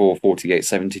 24, 48,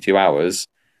 72 hours,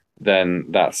 then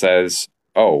that says,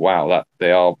 oh, wow, that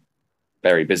they are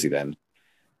very busy then.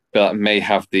 But that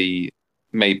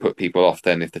may put people off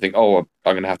then if they think, oh, I'm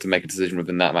going to have to make a decision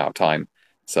within that amount of time.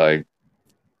 So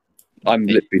I'm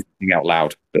literally thinking out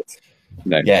loud. But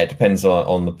no. Yeah, it depends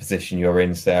on the position you're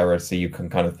in, Sarah. So you can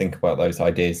kind of think about those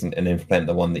ideas and implement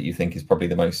the one that you think is probably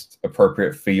the most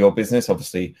appropriate for your business.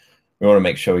 Obviously, we want to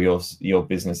make sure your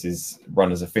business is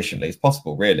run as efficiently as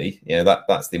possible, really.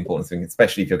 That's the important thing,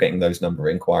 especially if you're getting those number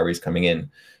of inquiries coming in.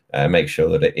 Make sure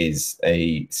that it is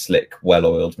a slick,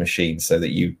 well-oiled machine so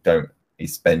that you don't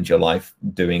spend your life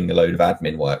doing a load of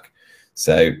admin work.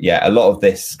 So, yeah, a lot of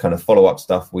this kind of follow-up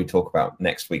stuff we talk about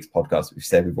next week's podcast. We've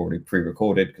said we've already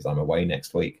pre-recorded because I'm away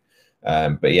next week.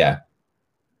 But, yeah.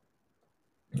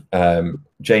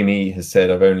 Jamie has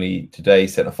said, I've only today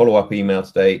sent a follow-up email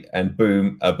today and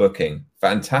boom, a booking.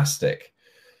 Fantastic.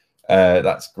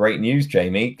 That's great news,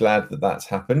 Jamie. Glad that that's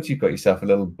happened. You've got yourself a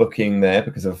little booking there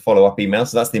because of a follow-up email.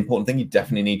 So that's the important thing. You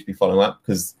definitely need to be following up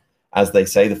because, as they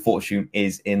say, the fortune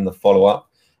is in the follow-up.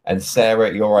 And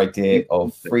Sarah, your idea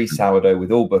of free sourdough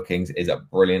with all bookings is a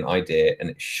brilliant idea, and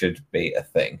it should be a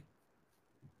thing.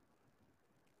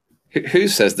 Who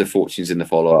says the fortune's in the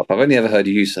follow-up? I've only ever heard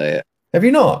you say it. Have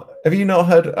you not? Have you not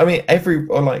heard? I mean,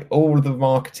 all of the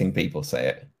marketing people say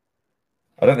it.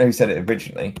 I don't know who said it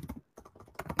originally.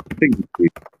 I think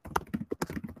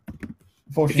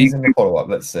fortune's in the follow-up.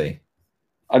 Let's see.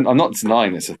 I'm not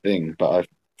denying it's a thing, but I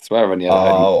swear I've only ever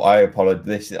heard. Oh, I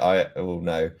apologize.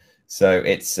 No. So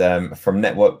it's from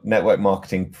Network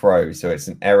Marketing Pro. So it's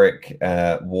an Eric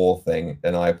War thing,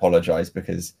 and I apologize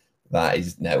because that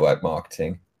is network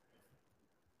marketing.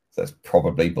 So that's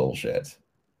probably bullshit.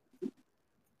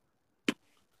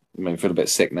 I mean, I feel a bit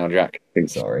sick now, Jack.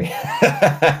 Sorry.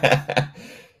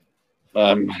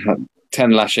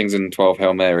 10 lashings and 12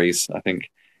 Hail Marys, I think.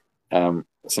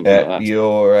 something like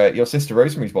that. Your sister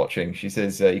Rosemary's watching. She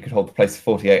says you could hold the place for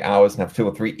 48 hours and have 2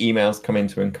 or 3 emails come in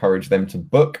to encourage them to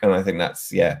book. And I think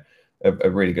that's a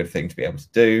really good thing to be able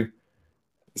to do.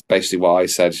 It's basically what I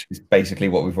said. It's basically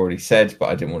what we've already said, but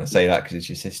I didn't want to say that because it's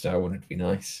your sister. I wanted to be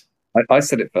nice. I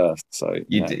said it first, so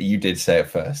You did say it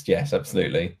first. Yes,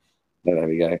 absolutely. there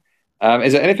we go.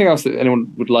 Is there anything else that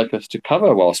anyone would like us to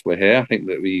cover whilst we're here? I think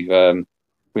that we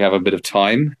have a bit of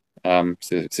time,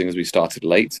 seeing as we started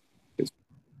late.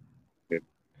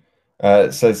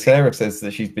 So Sarah says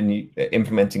that she's been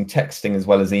implementing texting as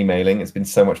well as emailing. It's been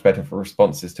so much better for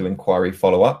responses to inquiry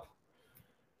follow up.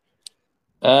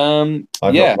 I've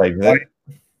not played with it.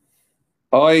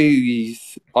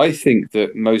 I think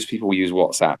that most people use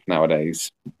WhatsApp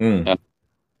nowadays.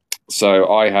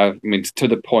 So I mean, to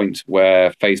the point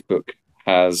where Facebook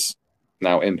has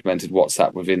now implemented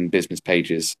WhatsApp within business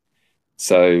pages.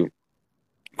 So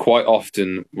quite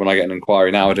often when I get an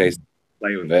inquiry nowadays,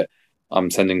 play with it,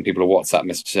 I'm sending people a WhatsApp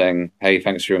message saying, "Hey,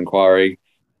 thanks for your inquiry.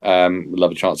 Would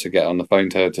love a chance to get on the phone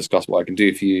to discuss what I can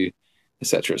do for you,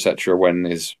 etc., etc. When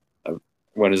is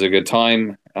a good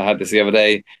time?" I had this the other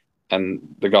day, and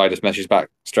the guy just messaged back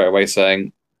straight away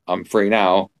saying, "I'm free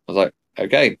now." I was like,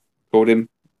 "Okay," called him,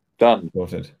 done.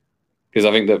 Sorted. Because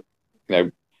I think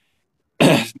that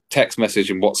text message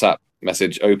and WhatsApp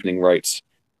message opening rates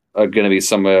are going to be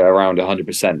somewhere around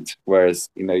 100%. Whereas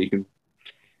you can.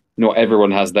 Not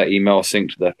everyone has their email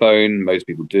synced to their phone. Most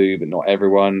people do, but not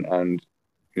everyone. And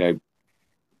I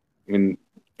mean,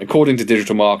 according to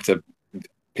Digital Marketer,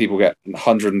 people get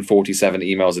 147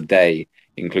 emails a day,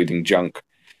 including junk.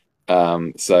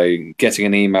 So getting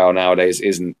an email nowadays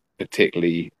isn't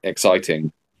particularly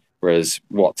exciting, whereas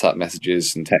WhatsApp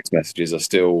messages and text messages are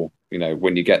still,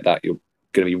 when you get that, you're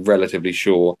going to be relatively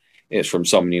sure it's from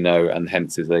someone you know, and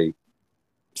hence is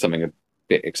something a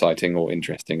bit exciting or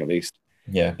interesting at least.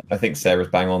 Yeah, I think Sarah's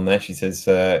bang on there. She says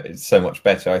it's so much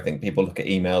better. I think people look at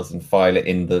emails and file it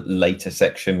in the later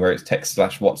section where it's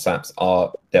text/WhatsApps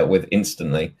are dealt with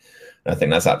instantly. And I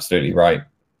think that's absolutely right.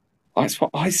 That's what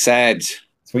I said.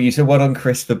 So you said, well done,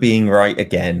 Chris, for being right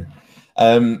again.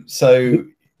 So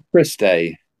Chris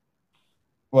Day.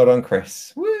 Well done,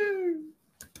 Chris. Woo!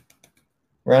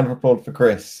 Round of applause for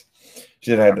Chris.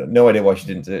 She had no idea why she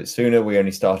didn't do it sooner. We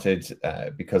only started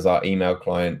because our email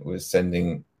client was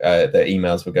sending their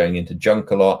emails were going into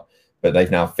junk a lot, but they've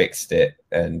now fixed it.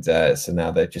 And so now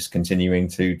they're just continuing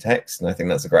to text. And I think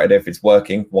that's a great idea. If it's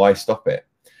working, why stop it?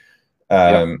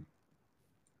 So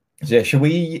yeah, should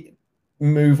we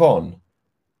move on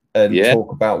and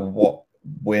talk about what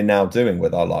we're now doing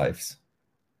with our lives?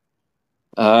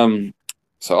 So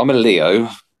I'm a Leo.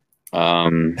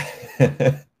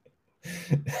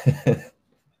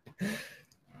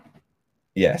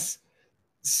 Yes.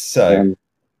 So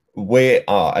we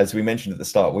are, as we mentioned at the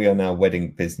start, we are now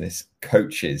wedding business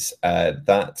coaches.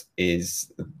 That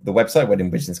is the website,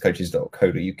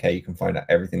 weddingbusinesscoaches.co.uk. You can find out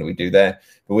everything that we do there.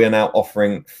 But we are now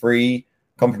offering free,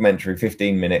 complimentary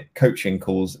 15-minute coaching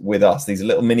calls with us. These are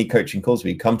little mini coaching calls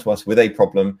where you come to us with a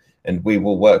problem and we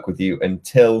will work with you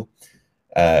until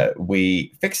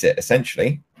we fix it,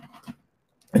 essentially.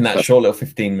 And that short little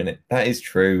 15-minute, that is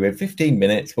true. In 15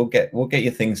 minutes, we'll get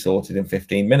your thing sorted in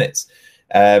 15 minutes.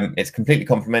 It's completely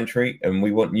complimentary, and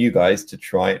we want you guys to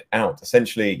try it out.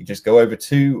 Essentially, just go over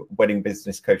to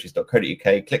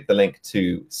weddingbusinesscoaches.co.uk, click the link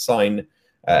to sign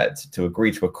to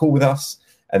agree to a call with us,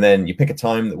 and then you pick a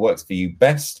time that works for you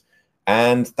best,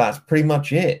 and that's pretty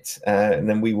much it. And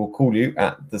then we will call you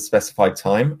at the specified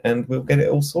time, and we'll get it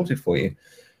all sorted for you.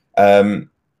 I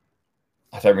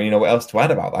don't really know what else to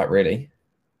add about that, really.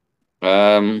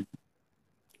 No,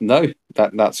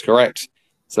 that's correct.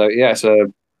 So yeah,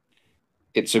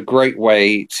 it's a great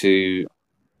way to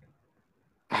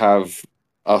have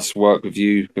us work with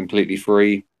you completely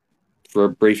free for a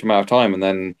brief amount of time, and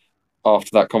then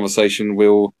after that conversation,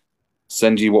 we'll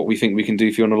send you what we think we can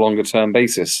do for you on a longer term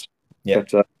basis. Yeah.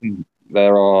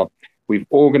 But we've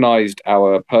organized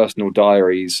our personal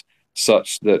diaries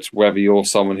such that whether you're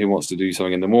someone who wants to do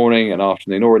something in the morning, an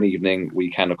afternoon, or an evening,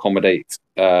 we can accommodate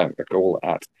a call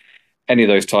at any of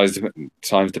those times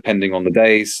depending on the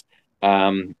days.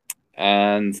 And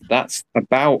that's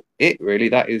about it, really.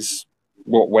 That is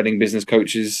what Wedding Business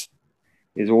Coaches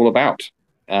is all about.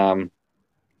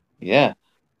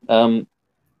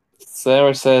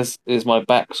 Sarah says, "Is my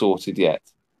back sorted yet?"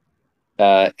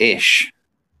 Ish.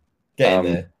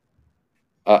 Getting there.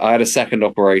 I had a second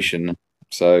operation.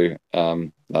 So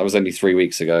that was only 3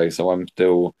 weeks ago. So I'm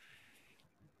still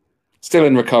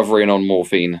in recovery and on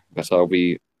morphine, but I'll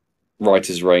be right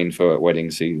as rain for wedding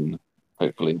season,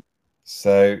 hopefully.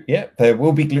 So yeah, there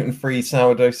will be gluten-free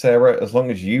sourdough, Sarah, as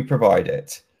long as you provide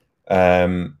it.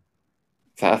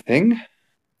 Is that a thing?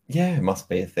 Yeah, it must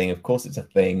be a thing. Of course, it's a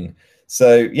thing.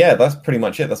 So yeah, that's pretty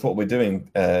much it. That's what we're doing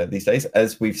these days.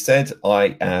 As we've said,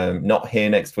 I am not here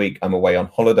next week. I'm away on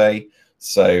holiday,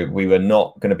 so we were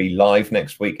not going to be live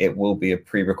next week. It will be a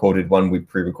pre-recorded one. We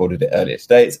pre-recorded it earlier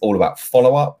today. It's all about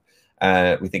follow-up.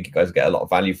 We think you guys get a lot of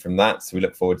value from that, so we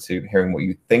look forward to hearing what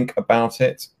you think about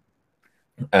it.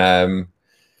 But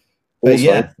Also,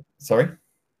 yeah, sorry.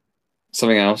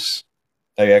 something else.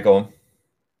 Oh yeah, go on.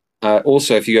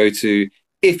 Also, if you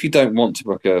don't want to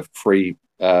book a free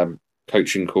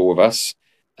coaching call with us,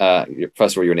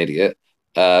 first of all, you're an idiot.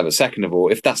 But second of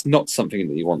all, if that's not something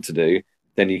that you want to do,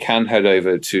 then you can head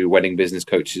over to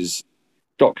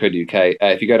weddingbusinesscoaches.co.uk.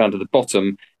 If you go down to the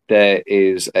bottom, there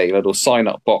is a little sign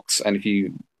up box. And if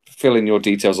you fill in your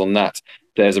details on that,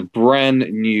 there's a brand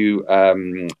new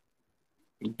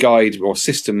guide or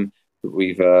system that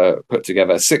we've put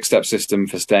together, a 6-step system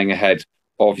for staying ahead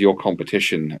of your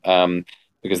competition.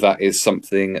 Because that is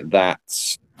something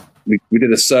that we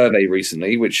did a survey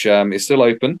recently, which is still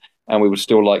open, and we would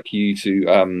still like you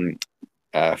to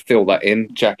fill that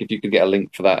in. Jack, if you could get a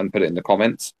link for that and put it in the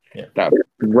comments, that would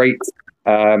be great.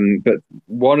 But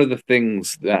one of the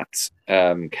things that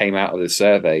came out of the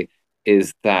survey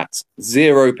is that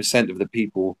 0% of the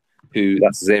people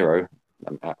that's zero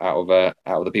out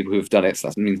of the people who've done it, so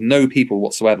that means no people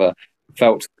whatsoever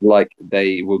felt like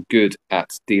they were good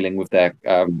at dealing with their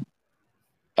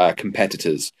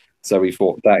competitors. So we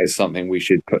thought that is something we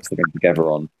should put something together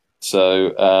on.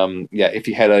 So if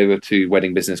you head over to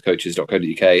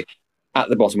weddingbusinesscoaches.co.uk, at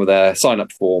the bottom of their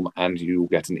sign-up form, and you'll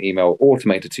get an email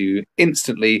automated to you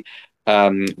instantly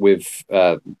with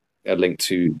a link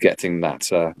to getting that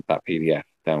PDF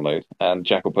download. And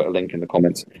Jack will put a link in the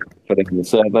comments for the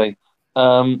survey.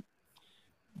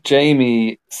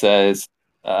 Jamie says,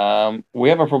 we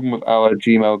have a problem with our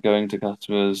Gmail going to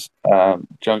customers'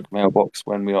 junk mailbox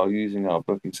when we are using our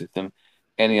booking system.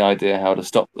 Any idea how to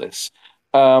stop this?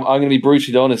 I'm going to be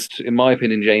brutally honest. In my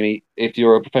opinion, Jamie, if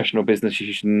you're a professional business,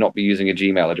 you should not be using a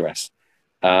Gmail address.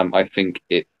 I think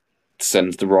it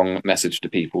sends the wrong message to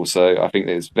people. So I think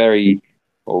it's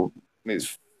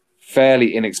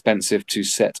fairly inexpensive to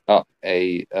set up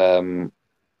a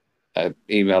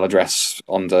email address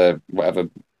on the whatever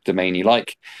domain you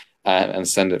like and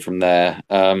send it from there.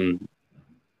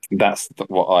 That's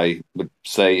what I would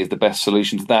say is the best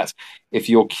solution to that. If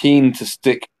you're keen to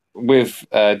stick with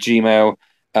Gmail,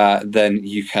 then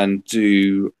you can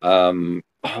do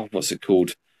what's it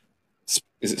called?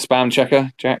 Is it Spam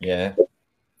Checker, Jack? Yeah.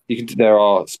 There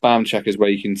are spam checkers where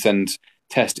you can send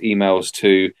test emails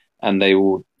to, and they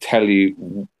will tell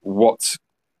you what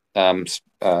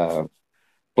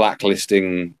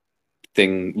blacklisting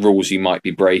rules you might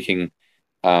be breaking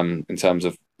in terms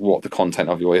of what the content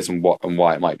of your is and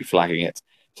why it might be flagging it.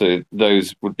 So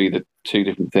those would be the two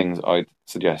different things I'd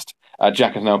suggest.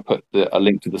 Jack has now put a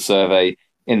link to the survey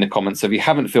in the comments. So if you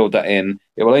haven't filled that in,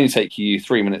 it will only take you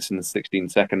 3 minutes and 16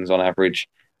 seconds on average,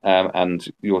 and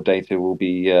your data will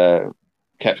be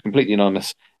kept completely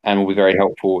anonymous and will be very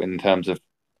helpful in terms of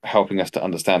helping us to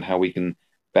understand how we can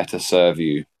better serve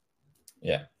you.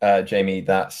 Yeah, Jamie,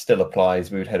 that still applies.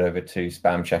 We would head over to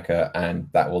Spam Checker, and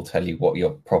that will tell you what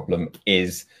your problem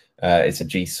is. It's a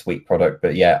G Suite product,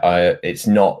 but it's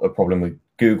not a problem with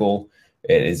Google.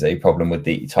 It is a problem with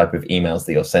the type of emails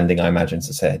that you're sending, I imagine.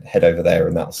 So head over there,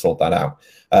 and that'll sort that out.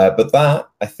 But that,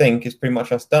 I think, is pretty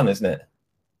much us done, isn't it?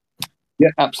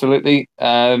 Yeah, absolutely.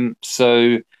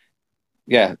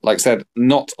 Yeah, like I said,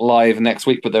 not live next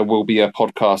week, but there will be a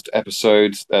podcast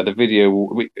episode. The video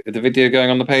going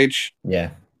on the page.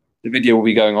 Yeah, the video will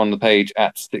be going on the page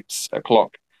at 6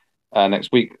 o'clock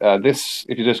next week. If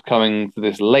you're just coming to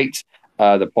this late,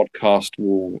 the podcast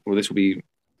will be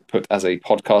put as a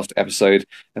podcast episode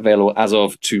available as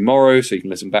of tomorrow, so you can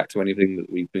listen back to anything that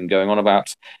we've been going on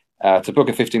about. To book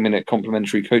a 15-minute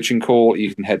complimentary coaching call,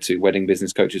 you can head to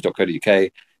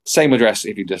weddingbusinesscoaches.co.uk. Same address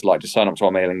if you'd just like to sign up to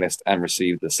our mailing list and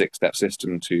receive the 6-step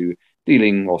system to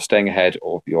dealing or staying ahead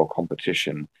of your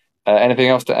competition. Anything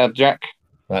else to add, Jack?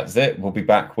 That's it. We'll be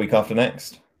back week after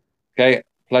next. Okay,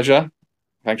 pleasure.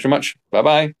 Thanks very much.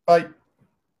 Bye-bye. Bye.